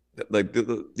 like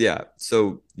yeah.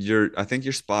 So I think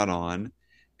you're spot on,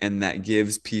 and that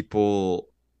gives people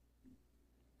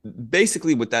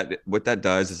basically what that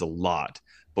does is a lot.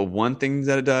 But one thing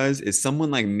that it does is someone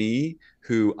like me,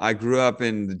 who I grew up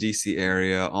in the DC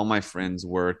area, all my friends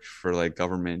worked for like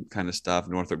government kind of stuff,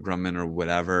 Northrop Grumman or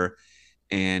whatever,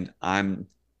 and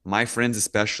my friends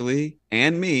especially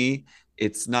and me,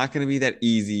 it's not going to be that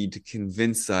easy to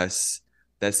convince us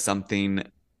that something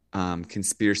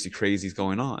conspiracy crazy is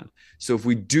going on. So if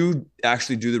we do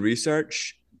actually do the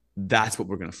research, that's what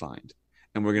we're going to find,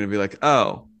 and we're going to be like,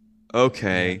 oh,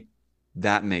 okay,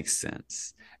 that makes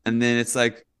sense. And then it's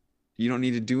like, you don't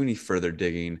need to do any further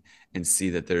digging and see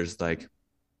that there's like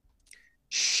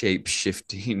shape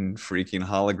shifting freaking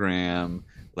hologram,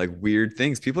 like weird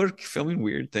things. People are filming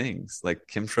weird things like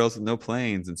chemtrails with no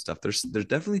planes and stuff. There's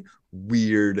definitely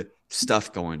weird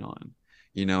stuff going on.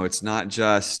 It's not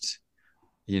just,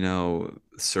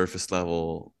 surface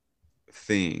level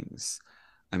things.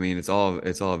 I mean, it's all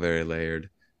very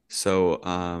layered. So,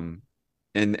 and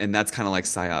that's kind of like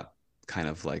psyop kind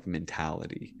of like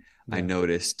mentality. Yeah. I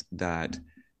noticed that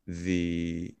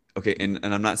and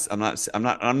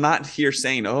I'm not here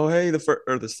saying, oh, hey, the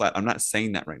earth is flat. I'm not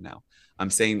saying that right now. I'm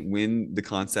saying when the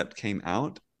concept came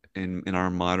out in our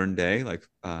modern day, like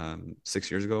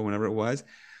 6 years ago, whenever it was,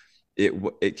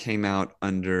 it came out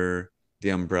under the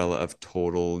umbrella of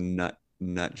total nut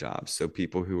jobs. So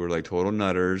people who were like total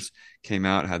nutters came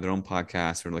out, had their own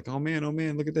podcast, and were like, oh man,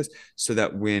 look at this. So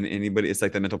that when anybody, it's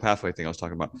like the mental pathway thing I was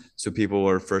talking about. So people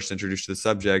were first introduced to the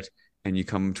subject, and you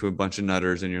come to a bunch of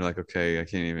nutters and you're like, okay, I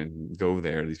can't even go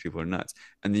there. These people are nuts.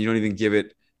 And then you don't even give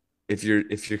it, if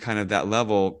you're kind of that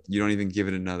level, you don't even give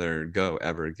it another go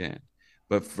ever again.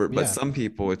 But some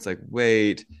people, it's like,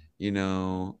 wait,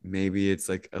 maybe it's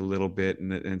like a little bit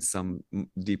and some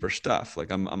deeper stuff. Like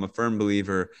I'm a firm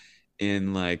believer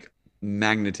in like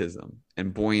magnetism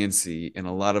and buoyancy and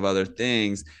a lot of other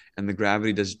things, and the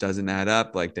gravity just doesn't add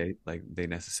up like they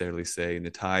necessarily say, and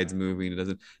the tide's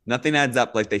moving, nothing adds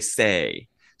up like they say.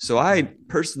 So I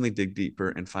personally dig deeper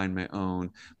and find my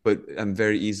own, but I'm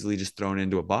very easily just thrown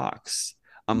into a box.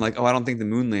 I'm like, oh, I don't think the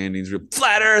moon landing's real.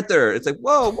 Flat earther. It's like,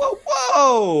 whoa,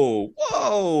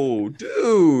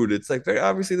 dude. It's like very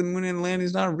obviously the moon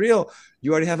landing's not real.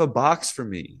 You already have a box for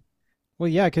me. Well,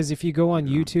 yeah, because if you go on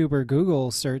YouTube or Google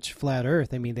search flat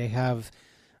Earth, I mean, they have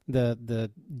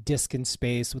the disc in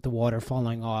space with the water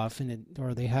falling off,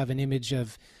 or they have an image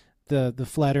of the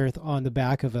flat Earth on the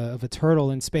back of a turtle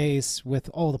in space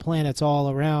with all the planets all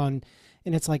around,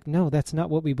 and it's like, no, that's not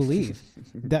what we believe.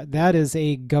 that is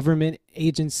a government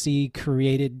agency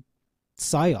created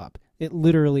psyop. It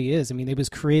literally is. I mean, it was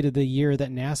created the year that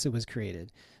NASA was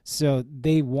created. So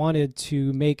they wanted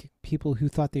to make people who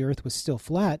thought the earth was still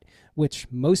flat, which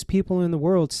most people in the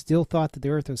world still thought that the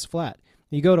earth was flat.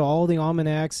 You go to all the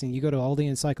almanacs and you go to all the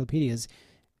encyclopedias,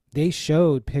 they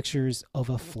showed pictures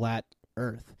of a flat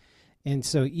earth. And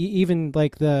so even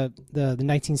like the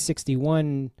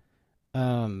 1961,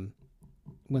 when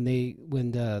the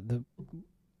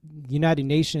United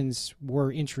Nations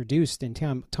were introduced in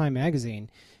Time magazine,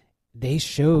 they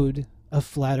showed a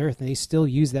flat Earth, and they still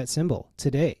use that symbol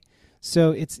today.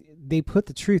 So they put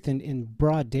the truth in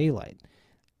broad daylight,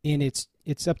 and it's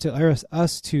up to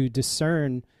us to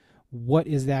discern what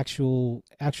is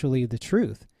actually the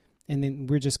truth. And then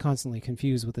we're just constantly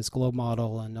confused with this globe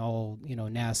model and all,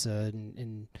 NASA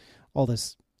and all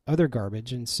this other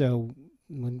garbage. And so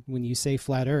when you say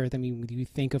flat Earth, I mean, you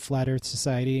think of Flat Earth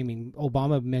Society. I mean,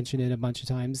 Obama mentioned it a bunch of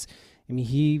times. I mean,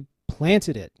 he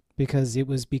planted it because it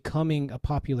was becoming a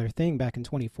popular thing back in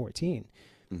 2014.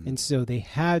 Mm-hmm. And so they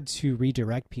had to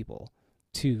redirect people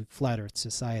to Flat Earth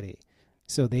Society.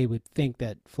 So they would think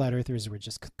that flat earthers were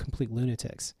just complete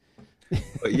lunatics.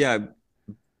 But yeah,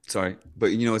 sorry.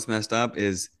 But what's messed up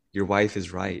is your wife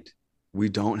is right. We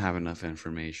don't have enough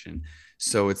information.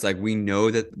 So it's like, we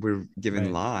know that we're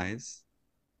given lies.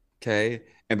 Okay.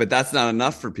 But that's not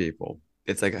enough for people.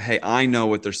 It's like, hey, I know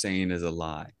what they're saying is a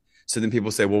lie. So then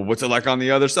people say, well, what's it like on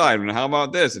the other side? And how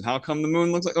about this? And how come the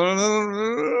moon looks like,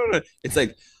 it's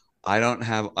like,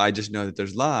 I just know that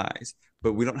there's lies,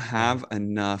 but we don't have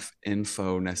enough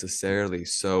info necessarily.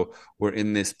 So we're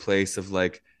in this place of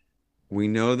like, we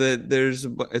know that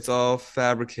it's all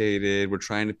fabricated. We're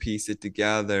trying to piece it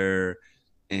together.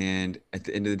 And at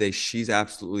the end of the day, she's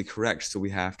absolutely correct. So we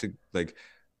have to like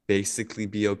basically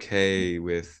be okay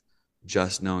with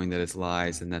just knowing that it's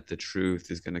lies, and that the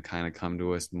truth is going to kind of come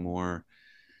to us more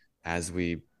as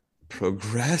we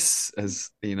progress, as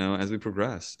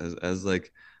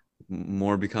like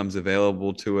more becomes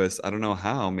available to us. I don't know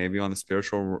how, maybe on the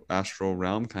spiritual astral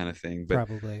realm kind of thing, but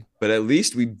probably. But at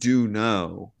least we do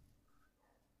know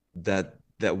that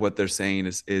what they're saying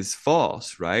is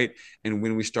false, right? And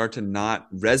when we start to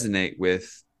not resonate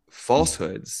with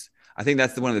falsehoods, I think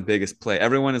that's one of the biggest play.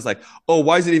 Everyone is like, oh,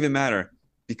 why does it even matter?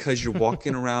 Because you're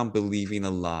walking around believing a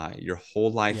lie. Your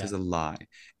whole life is a lie.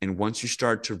 And once you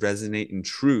start to resonate in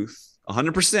truth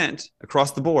 100%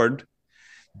 across the board,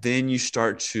 then you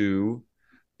start to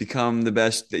become the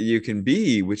best that you can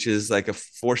be, which is like a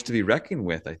force to be reckoned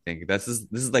with. I think this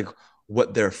is like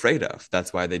what they're afraid of.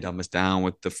 That's why they dumb us down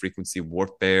with the frequency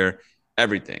warfare,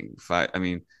 everything.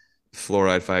 Fluoride,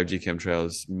 5G,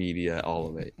 chemtrails, media, all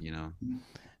of it,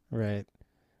 Right.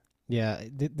 Yeah,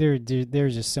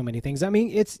 there's just so many things. I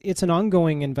mean, it's an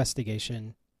ongoing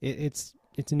investigation. It's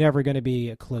never going to be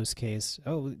a closed case.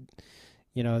 Oh,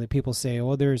 the people say,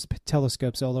 oh, there's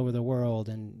telescopes all over the world,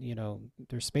 and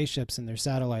there's spaceships and there's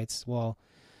satellites. Well,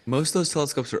 most of those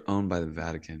telescopes are owned by the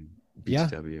Vatican,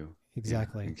 BTW. Yeah,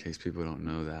 exactly. In case people don't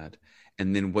know that.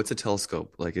 And then what's a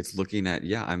telescope? Like, it's looking at,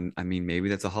 maybe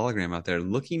that's a hologram out there.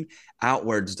 Looking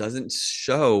outwards doesn't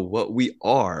show what we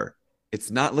are. It's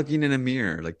not looking in a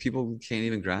mirror. Like, people can't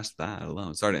even grasp that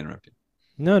alone. Sorry to interrupt you.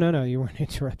 No, you weren't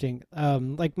interrupting.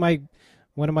 Like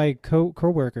one of my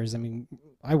co-workers, I mean,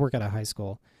 I work at a high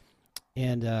school,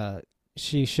 and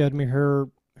she showed me her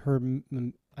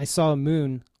I saw a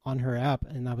moon on her app,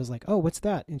 and I was like, oh, what's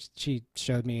that? And she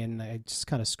showed me, and I just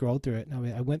kind of scrolled through it.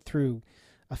 And I went through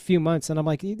a few months, and I'm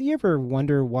like, do you ever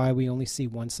wonder why we only see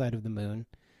one side of the moon?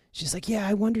 She's like, yeah,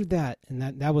 I wondered that. And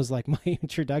that was like my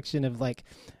introduction of like,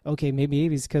 okay, maybe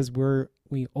it's because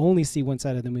we only see one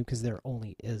side of the moon because there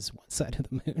only is one side of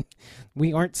the moon.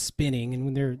 We aren't spinning, and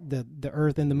when the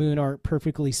Earth and the moon aren't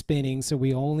perfectly spinning, so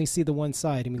we only see the one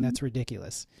side. I mean, that's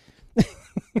ridiculous.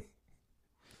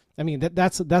 I mean,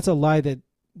 that's a lie that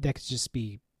could just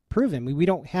be proven. We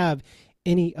don't have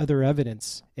any other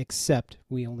evidence except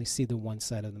we only see the one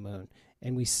side of the moon.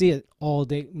 And we see it all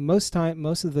day. Most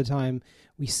of the time,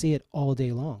 we see it all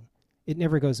day long. It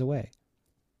never goes away.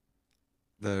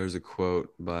 There's a quote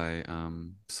by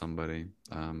somebody,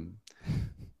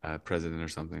 president or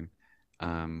something.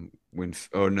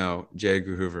 J.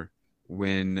 Edgar Hoover.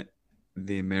 When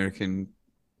the American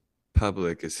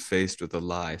public is faced with a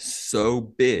lie so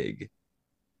big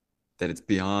that it's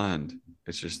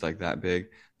just like that big,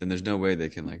 then there's no way they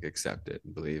can like accept it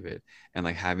and believe it. And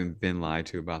like having been lied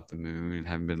to about the moon, and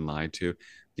having been lied to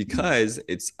because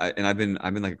I've been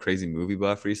like a crazy movie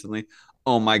buff recently.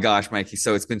 Oh my gosh, Mikey.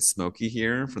 So it's been smoky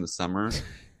here from the summer.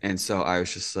 And so I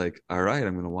was just like, all right,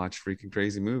 I'm going to watch freaking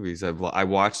crazy movies. I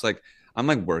watched I'm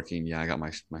like working. Yeah, I got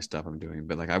my stuff I'm doing,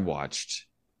 but like I watched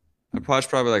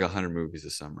probably like 100 movies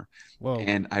this summer. Whoa.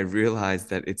 And I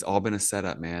realized that it's all been a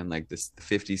setup, man. Like the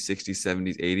 50s, 60s,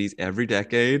 70s, 80s, every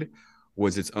decade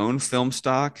was its own film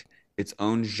stock, its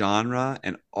own genre,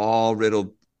 and all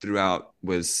riddled throughout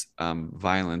was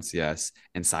violence, yes,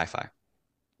 and sci-fi.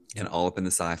 And all up in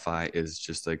the sci-fi is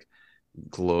just like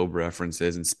globe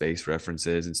references and space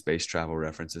references and space travel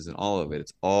references and all of it.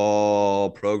 It's all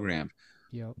programmed.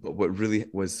 Yep. But what really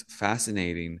was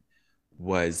fascinating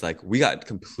was like we got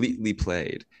completely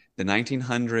played. The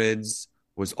 1900s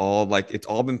was all like it's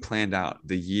all been planned out.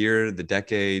 The year, the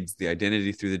decades, the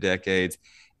identity through the decades.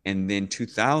 And then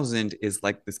 2000 is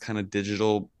like this kind of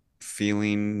digital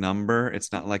feeling number.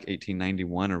 It's not like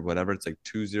 1891 or whatever. It's like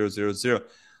 2000.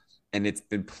 And it's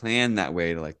been planned that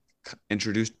way to like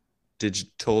introduce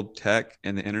digital tech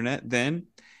and the internet then,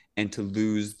 and to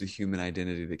lose the human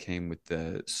identity that came with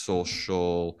the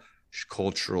social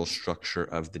cultural structure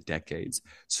of the decades.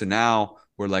 So now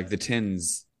we're like the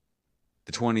 10s,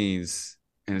 the 20s,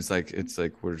 and it's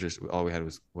like we're just all we had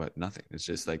was what, nothing. It's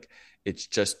just like it's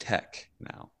just tech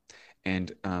now.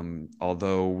 And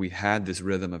although we had this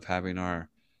rhythm of having our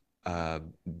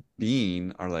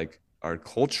being, our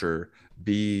culture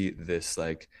be this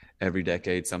like every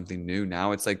decade something new,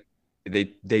 now it's like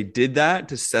they did that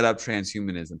to set up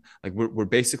transhumanism. Like we're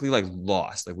basically like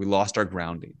lost. Like we lost our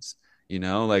groundings, you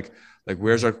know, like what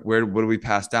do we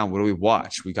pass down? What do we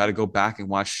watch? We got to go back and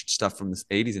watch stuff from the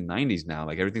 80s and 90s now.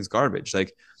 Like everything's garbage.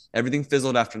 Like everything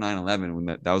fizzled after 9/11 when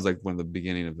that was like one of the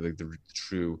beginning of like the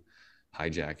true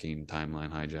hijacking,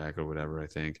 timeline hijack or whatever, I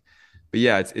think. But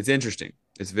yeah, it's interesting.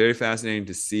 It's very fascinating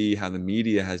to see how the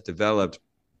media has developed.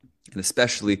 And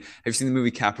especially, have you seen the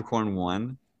movie Capricorn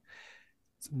 1?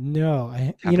 No,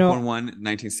 Capricorn 1,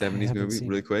 1970s movie,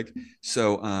 really it. quick.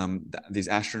 So these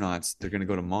astronauts, they're going to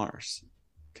go to Mars,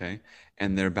 okay?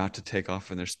 And they're about to take off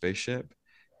in their spaceship.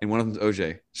 And one of them's OJ.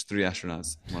 There's 3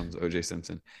 astronauts. One of them's OJ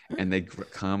Simpson. And they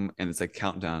come, and it's like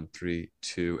countdown, 3,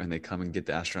 2, and they come and get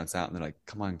the astronauts out. And they're like,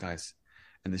 come on, guys.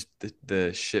 And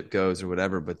the ship goes or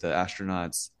whatever. But the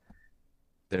astronauts,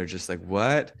 they're just like,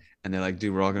 what? And they're like,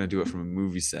 dude, we're all going to do it from a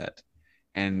movie set.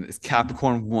 And it's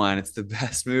Capricorn 1. It's the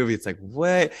best movie. It's like,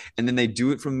 what? And then they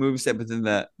do it from a movie set, but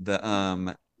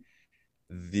then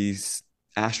these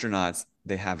astronauts,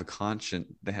 they have a conscience.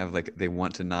 They have like, they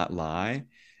want to not lie.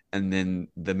 And then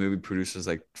the movie producers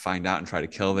like find out and try to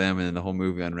kill them. And then the whole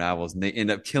movie unravels and they end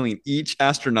up killing each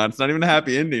astronaut. It's not even a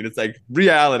happy ending. It's like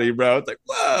reality, bro. It's like,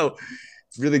 whoa,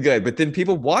 it's really good. But then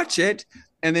people watch it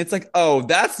and it's like, oh,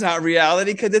 that's not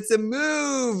reality because it's a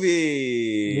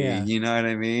movie. Yeah. You know what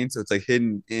I mean? So it's like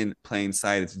hidden in plain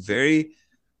sight. It's very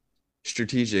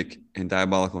strategic and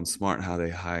diabolical and smart how they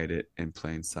hide it in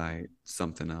plain sight.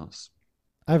 Something else.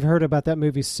 I've heard about that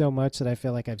movie so much that I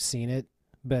feel like I've seen it,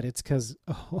 but it's because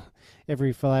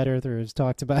every flat earther has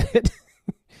talked about it.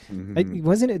 Mm-hmm.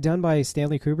 Wasn't it done by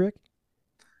Stanley Kubrick?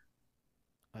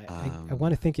 I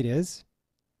want to think it is.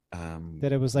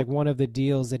 That it was like one of the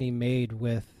deals that he made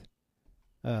with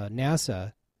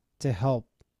NASA to help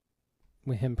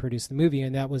with him produce the movie,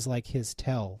 and that was like his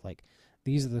tell. Like,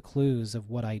 these are the clues of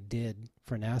what I did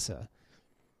for NASA.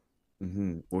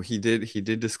 Mm-hmm. Well, he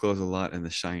did disclose a lot in The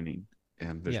Shining.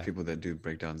 And there's Yeah. people that do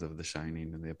breakdowns of The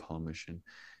Shining and the Apollo mission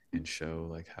and show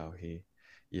like how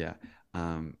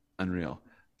unreal.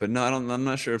 But no, I'm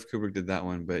not sure if Kubrick did that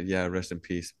one, but yeah, rest in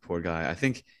peace, poor guy. I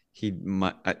think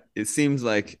it seems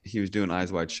like he was doing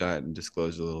Eyes Wide Shut and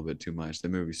disclosed a little bit too much. The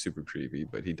movie's super creepy,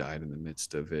 but he died in the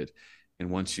midst of it.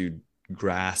 And once you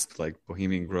grasp like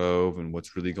Bohemian Grove and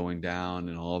what's really going down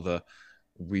and all the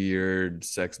weird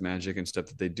sex magic and stuff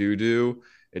that they do,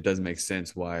 it doesn't make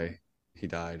sense why he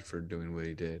died for doing what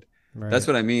he did. Right. That's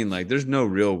what I mean. Like, there's no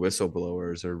real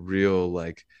whistleblowers or real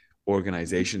like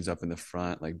organizations up in the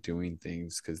front like doing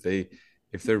things, because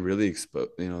if they're really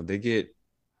exposed, you know, they get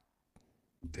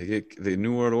the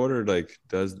New World Order like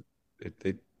does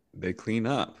it, they clean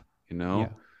up, you know. Yeah.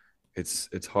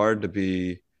 It's hard to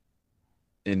be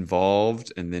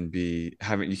involved and then you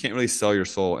can't really sell your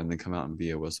soul and then come out and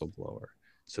be a whistleblower.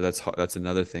 So that's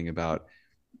another thing about,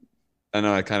 I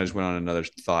know I kind of just went on another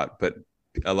thought, but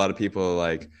a lot of people are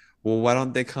like, well, why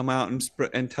don't they come out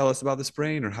and tell us about the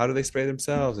spraying, or how do they spray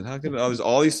themselves, and how can there's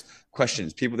all these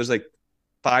questions. There's like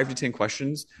 5 to 10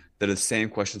 questions that are the same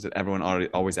questions that everyone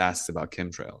always asks about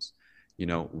chemtrails. You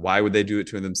know, why would they do it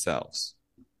to themselves?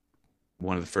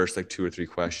 One of the first like 2 or 3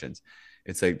 questions.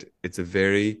 It's like, it's a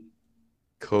very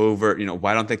covert, you know,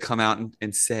 why don't they come out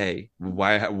and say,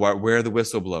 where are the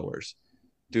whistleblowers?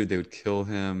 Dude, they would kill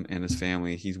him and his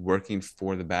family. He's working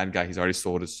for the bad guy. He's already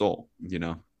sold his soul, you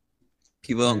know.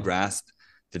 People don't grasp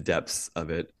the depths of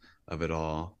it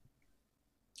all.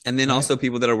 And then also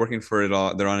people that are working for it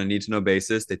all, they're on a need-to-know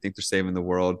basis. They think they're saving the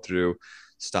world through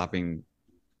stopping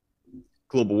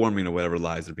global warming or whatever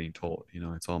lies they're being told. You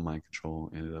know, it's all mind control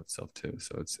in and of itself too.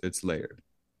 So it's layered.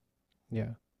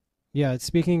 Yeah. Yeah,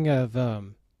 speaking of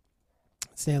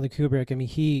Stanley Kubrick, I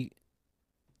mean,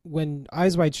 when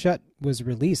Eyes Wide Shut was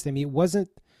released, I mean, it wasn't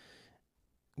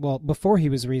well, before he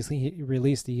was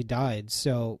released, he died.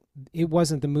 So it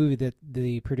wasn't the movie that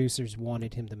the producers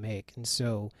wanted him to make. And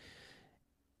so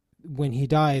when he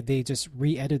died, they just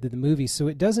re-edited the movie. So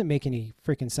it doesn't make any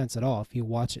freaking sense at all if you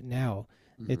watch it now.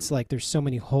 Mm-hmm. It's like there's so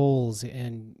many holes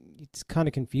and it's kind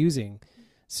of confusing.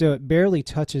 So it barely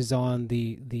touches on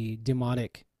the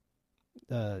demonic,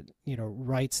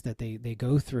 rites that they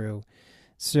go through.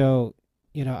 So,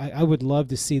 I would love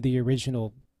to see the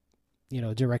original,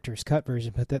 director's cut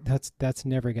version, but that's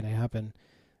never going to happen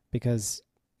because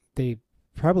they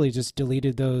probably just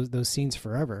deleted those scenes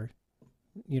forever,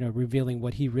 revealing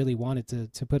what he really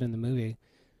wanted to put in the movie,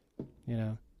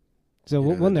 So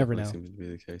we'll never know. Seems to be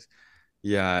the case.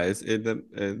 Yeah,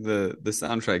 the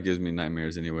soundtrack gives me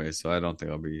nightmares anyway, so I don't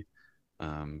think I'll be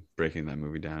breaking that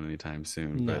movie down anytime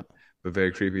soon. No. But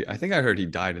very creepy. I think I heard he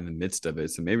died in the midst of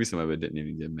it, so maybe some of it didn't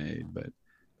even get made. But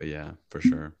yeah, for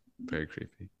sure, very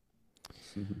creepy.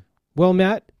 Mm-hmm. Well,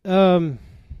 Matt, I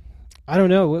don't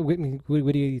know.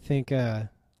 What do you think?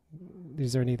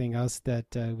 Is there anything else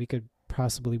that we could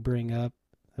possibly bring up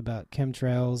about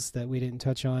chemtrails that we didn't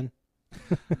touch on?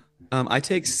 I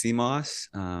take CMOS,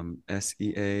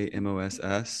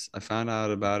 SEAMOSS. I found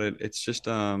out about it. It's just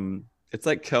it's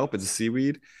like kelp. It's a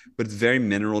seaweed, but it's very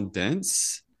mineral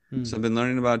dense. So I've been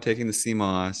learning about taking the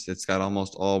CMOS. It's got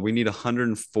almost all. We need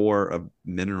 104 of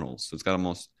minerals. So it's got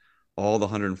almost all the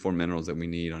 104 minerals that we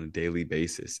need on a daily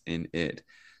basis in it.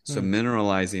 So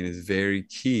mineralizing is very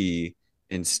key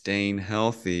in staying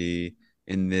healthy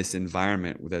in this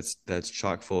environment that's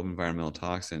chock full of environmental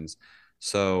toxins.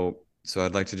 So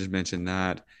I'd like to just mention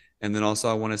that. And then also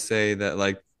I want to say that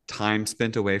like time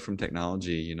spent away from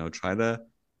technology, try to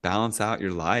balance out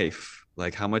your life.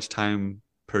 Like how much time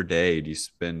per day do you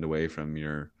spend away from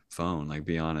your phone? Like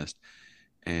be honest.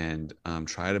 And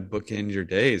try to bookend your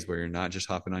days where you're not just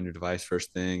hopping on your device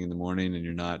first thing in the morning and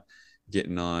you're not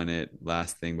getting on it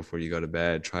last thing before you go to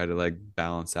bed. Try to like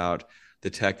balance out the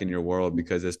tech in your world,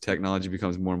 because as technology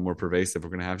becomes more and more pervasive, we're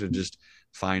going to have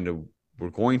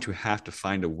to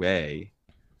find a way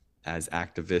as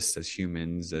activists, as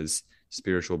humans, as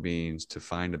spiritual beings, to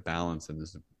find a balance in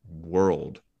this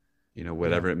world,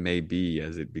 whatever it may be,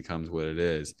 as it becomes what it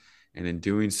is. And in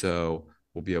doing so,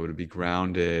 we'll be able to be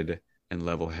grounded and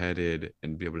level-headed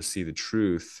and be able to see the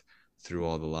truth through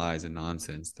all the lies and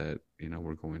nonsense that,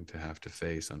 we're going to have to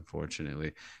face,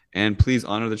 unfortunately. And please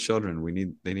honor the children.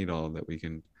 They need all that we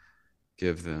can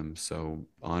give them. So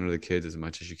honor the kids as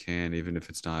much as you can, even if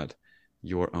it's not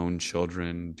your own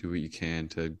children. Do what you can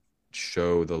to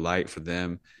show the light for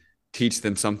them, teach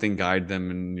them something, guide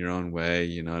them in your own way.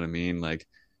 You know what I mean? Like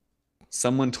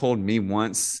someone told me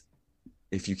once,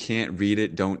 if you can't read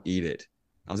it, don't eat it.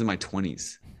 I was in my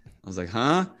 20s. I was like,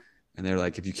 huh? And they're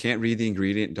like, if you can't read the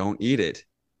ingredient, don't eat it.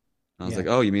 And I was like,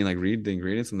 oh, you mean like read the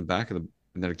ingredients on the back of the,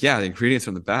 and they're like, yeah, the ingredients are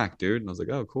on the back, dude. And I was like,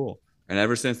 oh, cool. And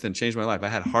ever since then, changed my life. I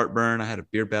had heartburn. I had a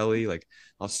beer belly. Like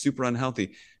I was super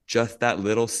unhealthy. Just that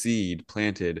little seed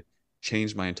planted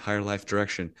changed my entire life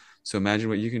direction. So imagine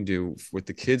what you can do with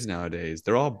the kids nowadays.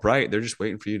 They're all bright. They're just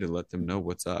waiting for you to let them know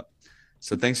what's up.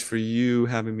 So thanks for you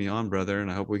having me on, brother. And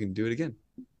I hope we can do it again.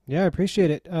 Yeah, I appreciate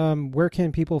it. Where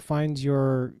can people find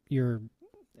your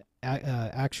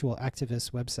actual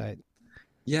activist website?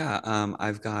 Yeah,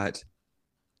 I've got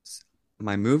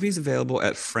my movies available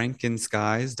at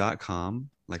frankenskies.com,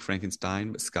 like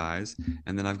Frankenstein, but skies.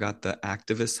 And then I've got the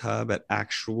Activist Hub at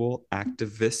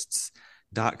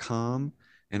actualactivists.com.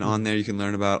 And on there, you can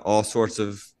learn about all sorts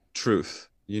of truth,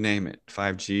 you name it,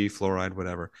 5G, fluoride,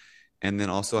 whatever. And then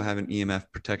also I have an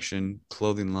EMF protection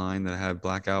clothing line that I have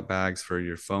blackout bags for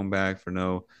your phone bag for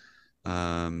no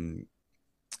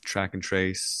track and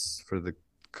trace for the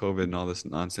COVID and all this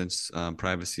nonsense,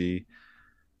 privacy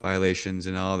violations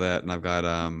and all that. And I've got,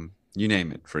 you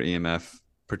name it, for EMF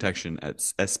protection at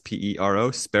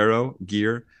SPERO,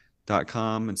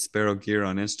 sparrowgear.com, and Sparrow Gear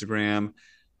on Instagram.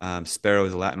 Sparrow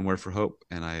is a Latin word for hope,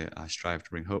 and I strive to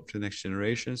bring hope to the next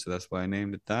generation. So that's why I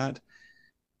named it that.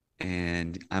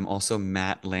 And I'm also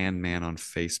Matt Landman on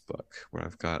Facebook, where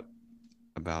I've got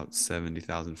about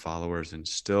 70,000 followers and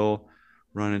still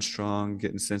running strong,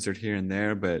 getting censored here and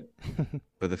there, but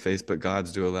the Facebook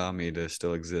gods do allow me to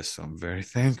still exist. So I'm very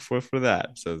thankful for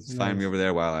that. So find me over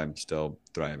there while I'm still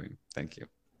thriving. Thank you.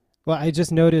 Well, I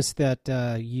just noticed that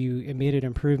you made an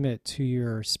improvement to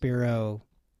your Sparrow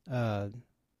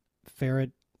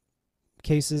ferret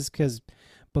cases, because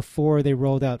before they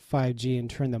rolled out 5G and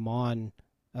turned them on,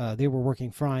 they were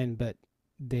working fine, but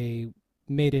they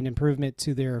made an improvement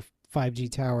to their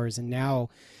 5G towers, and now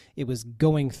it was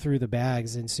going through the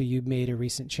bags. And so you made a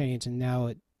recent change, and now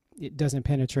it doesn't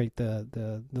penetrate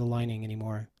the lining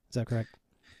anymore. Is that correct?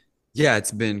 Yeah,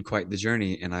 it's been quite the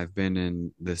journey, and I've been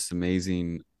in this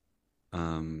amazing.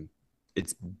 Um,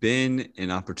 it's been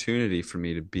an opportunity for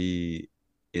me to be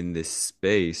in this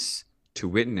space to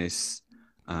witness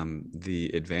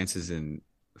the advances in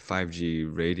 5G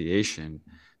radiation.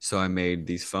 So I made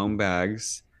these foam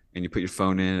bags, and you put your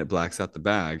phone in, it blacks out the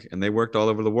bag, and they worked all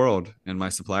over the world. And my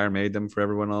supplier made them for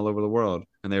everyone all over the world,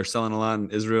 and they were selling a lot in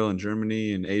Israel and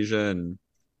Germany and Asia and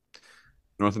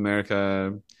North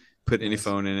America. Put any Nice.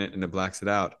 phone in it, and it blacks it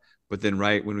out. But then,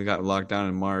 right when we got locked down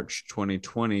in March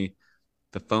 2020,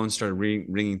 the phone started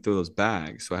ringing through those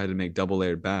bags. So I had to make double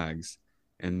layered bags.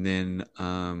 And then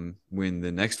when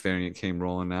the next variant came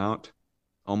rolling out,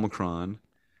 Omicron,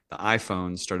 the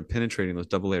iPhones started penetrating those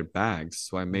double layered bags.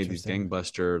 So I made these Interesting.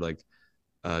 gangbuster,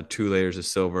 like 2 layers of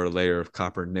silver, a layer of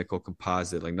copper, nickel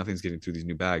composite. Like nothing's getting through these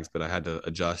new bags, but I had to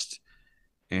adjust.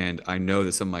 And I know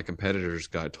that some of my competitors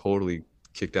got totally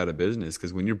kicked out of business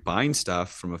because when you're buying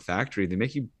stuff from a factory, they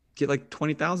make you get like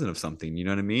 20,000 of something. You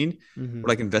know what I mean? Hmm. We're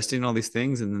like investing in all these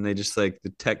things, and then they just like the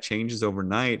tech changes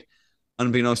overnight.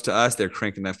 Unbeknownst to us, they're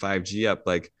cranking that 5G up.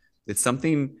 Like it's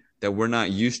something that we're not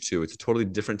used to. It's a totally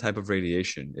different type of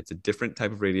radiation. It's a different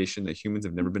type of radiation that humans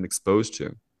have never been exposed to.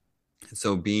 And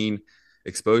so being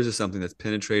exposed to something that's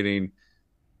penetrating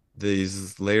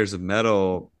these layers of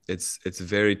metal, it's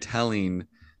very telling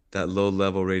that low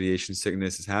level radiation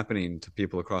sickness is happening to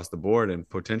people across the board, and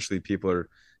potentially people are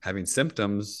having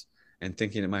symptoms and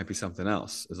thinking it might be something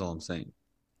else. Is all I'm saying.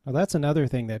 Well, that's another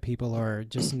thing that people are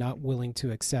just not willing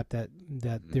to accept, that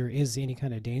Mhm. there is any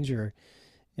kind of danger.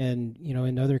 And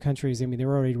in other countries, I mean,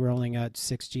 they're already rolling out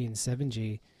 6G and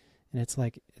 7G, and it's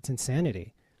like it's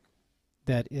insanity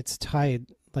that it's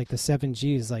tied. Like the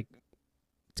 7G is like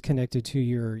it's connected to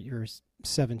your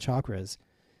seven chakras,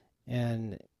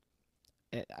 and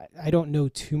I don't know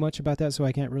too much about that, so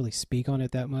I can't really speak on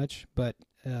it that much. But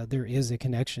there is a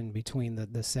connection between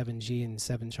the 7G and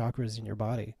seven chakras in your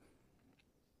body.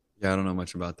 Yeah, I don't know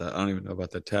much about that. I don't even know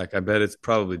about the tech. I bet it's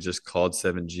probably just called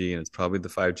 7G, and it's probably the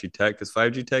 5G tech because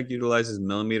 5G tech utilizes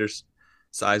millimeter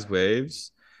size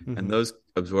waves, and Hmm. those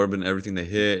absorb in everything they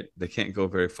hit. They can't go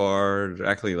very far. They're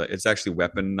actually, like it's actually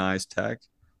weaponized tech.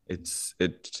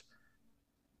 It.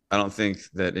 I don't think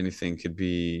that anything could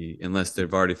be unless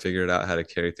they've already figured out how to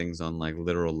carry things on like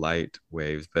literal light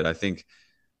waves. But I think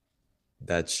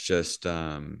that's just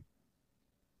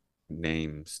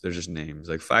names. They're just names.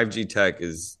 Like 5G tech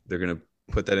is they're gonna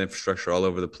put that infrastructure all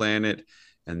over the planet,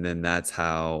 and then that's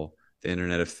how the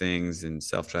Internet of Things and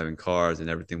self-driving cars and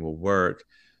everything will work.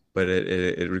 But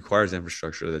it requires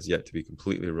infrastructure that's yet to be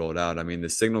completely rolled out. I mean, the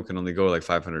signal can only go like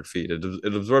 500 feet.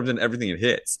 It absorbs in everything it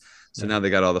hits. So Right. now they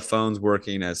got all the phones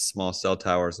working as small cell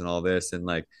towers and all this, and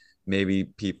like maybe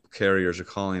people carriers are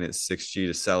calling it 6G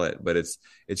to sell it, but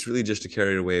it's really just a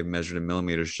carrier wave measured in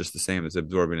millimeters, just the same. It's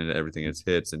absorbing into everything it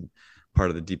hits, and part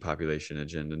of the depopulation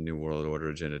agenda, New World Order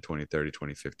agenda, 2030,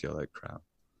 2050, all that crap.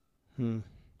 Hmm.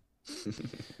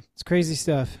 It's crazy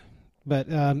stuff. But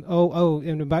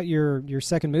and about your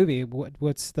second movie,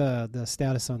 what's the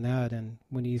status on that, and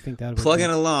when do you think that'll be? Plugging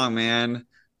along, man.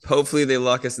 Hopefully they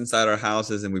lock us inside our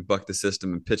houses and we buck the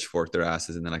system and pitchfork their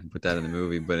asses, and then I can put that in the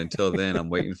movie. But until then, I'm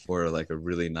waiting for like a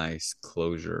really nice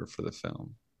closure for the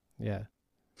film. Yeah.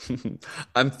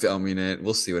 I'm filming it.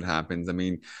 We'll see what happens. I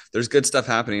mean, there's good stuff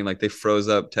happening. Like they froze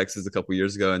up Texas a couple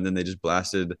years ago, and then they just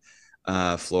blasted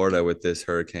Florida with this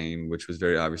hurricane, which was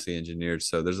very obviously engineered.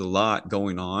 So there's a lot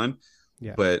going on.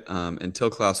 Yeah. But until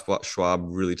Klaus Schwab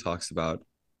really talks about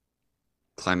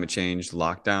climate change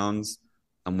lockdowns,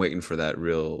 I'm waiting for that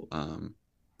real. I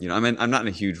mean, I'm not in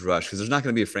a huge rush because there's not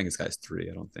going to be a Frankenstein 3.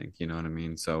 I don't think. You know what I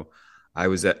mean? So I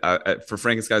was for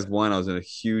Frankenstein 1. I was in a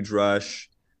huge rush,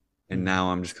 and Hmm.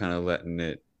 now I'm just kind of letting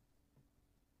it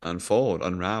unfold,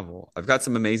 unravel. I've got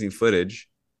some amazing footage.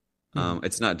 Hmm.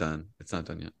 It's not done. It's not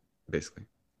done yet, basically.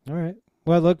 All right.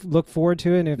 Well, look forward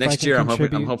to it. And if I Next can year, I'm hoping. I'm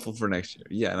contribute, hopeful for next year.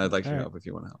 Yeah, and I'd like all your right. help if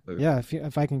you want to help. That'd be Yeah, cool.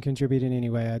 if I can contribute in any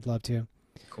way, I'd love to.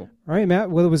 Cool. All right, Matt.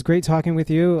 Well, it was great talking with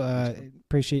you.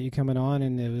 Appreciate you coming on,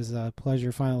 and it was a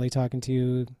pleasure finally talking to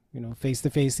you. Face to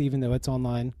face, even though it's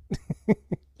online.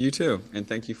 You too, and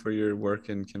thank you for your work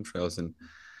in chemtrails. And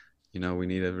we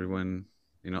need everyone.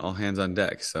 All hands on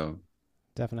deck. So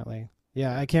Definitely.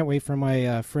 Yeah, I can't wait for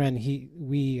my friend.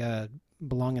 We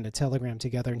belong in a Telegram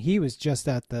together, and he was just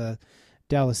at the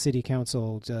Dallas City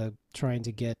Council trying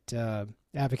to get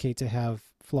advocate to have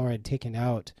fluoride taken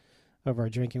out of our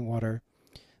drinking water.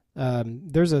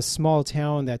 There's a small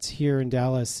town that's here in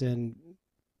Dallas, and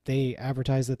they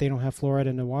advertise that they don't have fluoride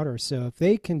in the water. So if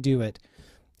they can do it,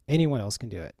 anyone else can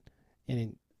do it. And I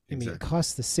mean, it exactly.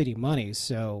 costs the city money.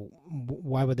 So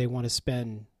why would they want to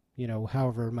spend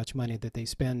however much money that they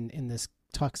spend in this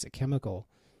toxic chemical.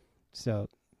 So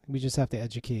we just have to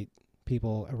educate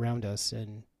people around us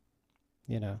and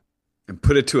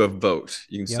put it to a vote.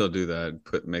 You can Yep. still do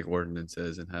that. Make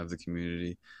ordinances and have the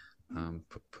community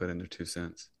put in their 2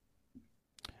 cents.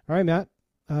 All right, Matt.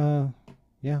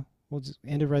 Yeah, we'll just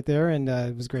end it right there. And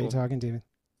it was great Cool. talking to you.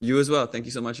 You as well. Thank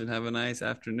you so much, and have a nice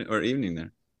afternoon or evening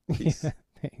there. Peace. Yeah,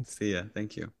 thanks. See ya.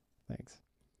 Thank you. Thanks.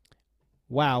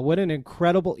 Wow, what an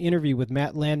incredible interview with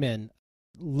Matt Landman.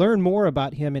 Learn more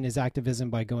about him and his activism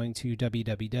by going to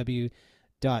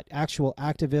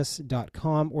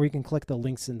www.actualactivists.com, or you can click the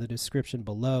links in the description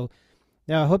below.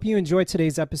 Now, I hope you enjoyed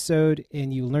today's episode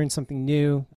and you learned something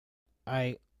new.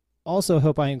 I also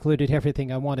hope I included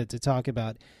everything I wanted to talk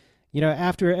about.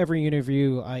 After every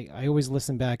interview, I always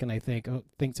listen back and I think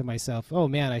to myself, oh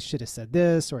man, I should have said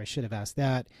this or I should have asked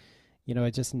that.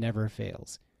 It just never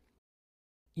fails.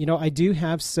 I do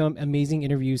have some amazing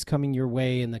interviews coming your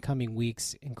way in the coming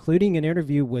weeks, including an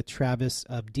interview with Travis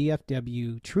of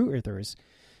DFW True Earthers.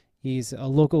 He's a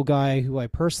local guy who I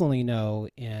personally know,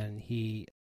 and he's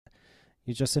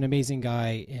just an amazing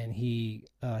guy, and he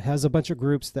has a bunch of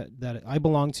groups that I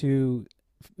belong to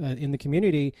in the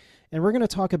community, and we're going to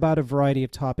talk about a variety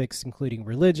of topics, including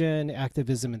religion,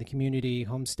 activism in the community,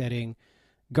 homesteading,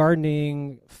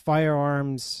 gardening,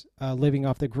 firearms, living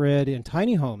off the grid, and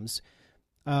tiny homes.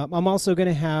 I'm also going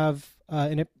to have,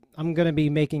 I'm going to be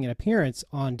making an appearance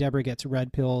on Deborah Gets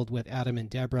Red Pilled with Adam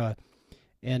and Deborah.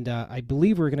 And I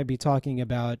believe we're going to be talking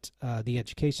about the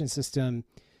education system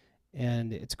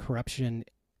and its corruption.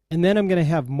 And then I'm going to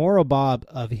have Maura Bob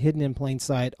of Hidden in Plain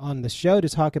Sight on the show to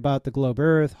talk about the globe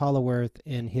Earth, Hollow Earth,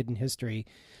 and hidden history.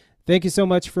 Thank you so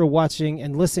much for watching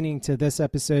and listening to this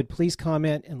episode. Please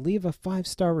comment and leave a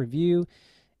 5-star review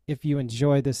if you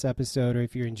enjoy this episode or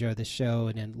if you enjoy the show,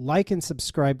 and then like and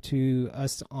subscribe to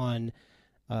us on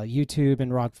YouTube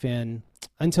and Rockfin.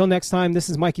 Until next time, this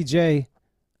is Mikey J.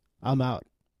 I'm out.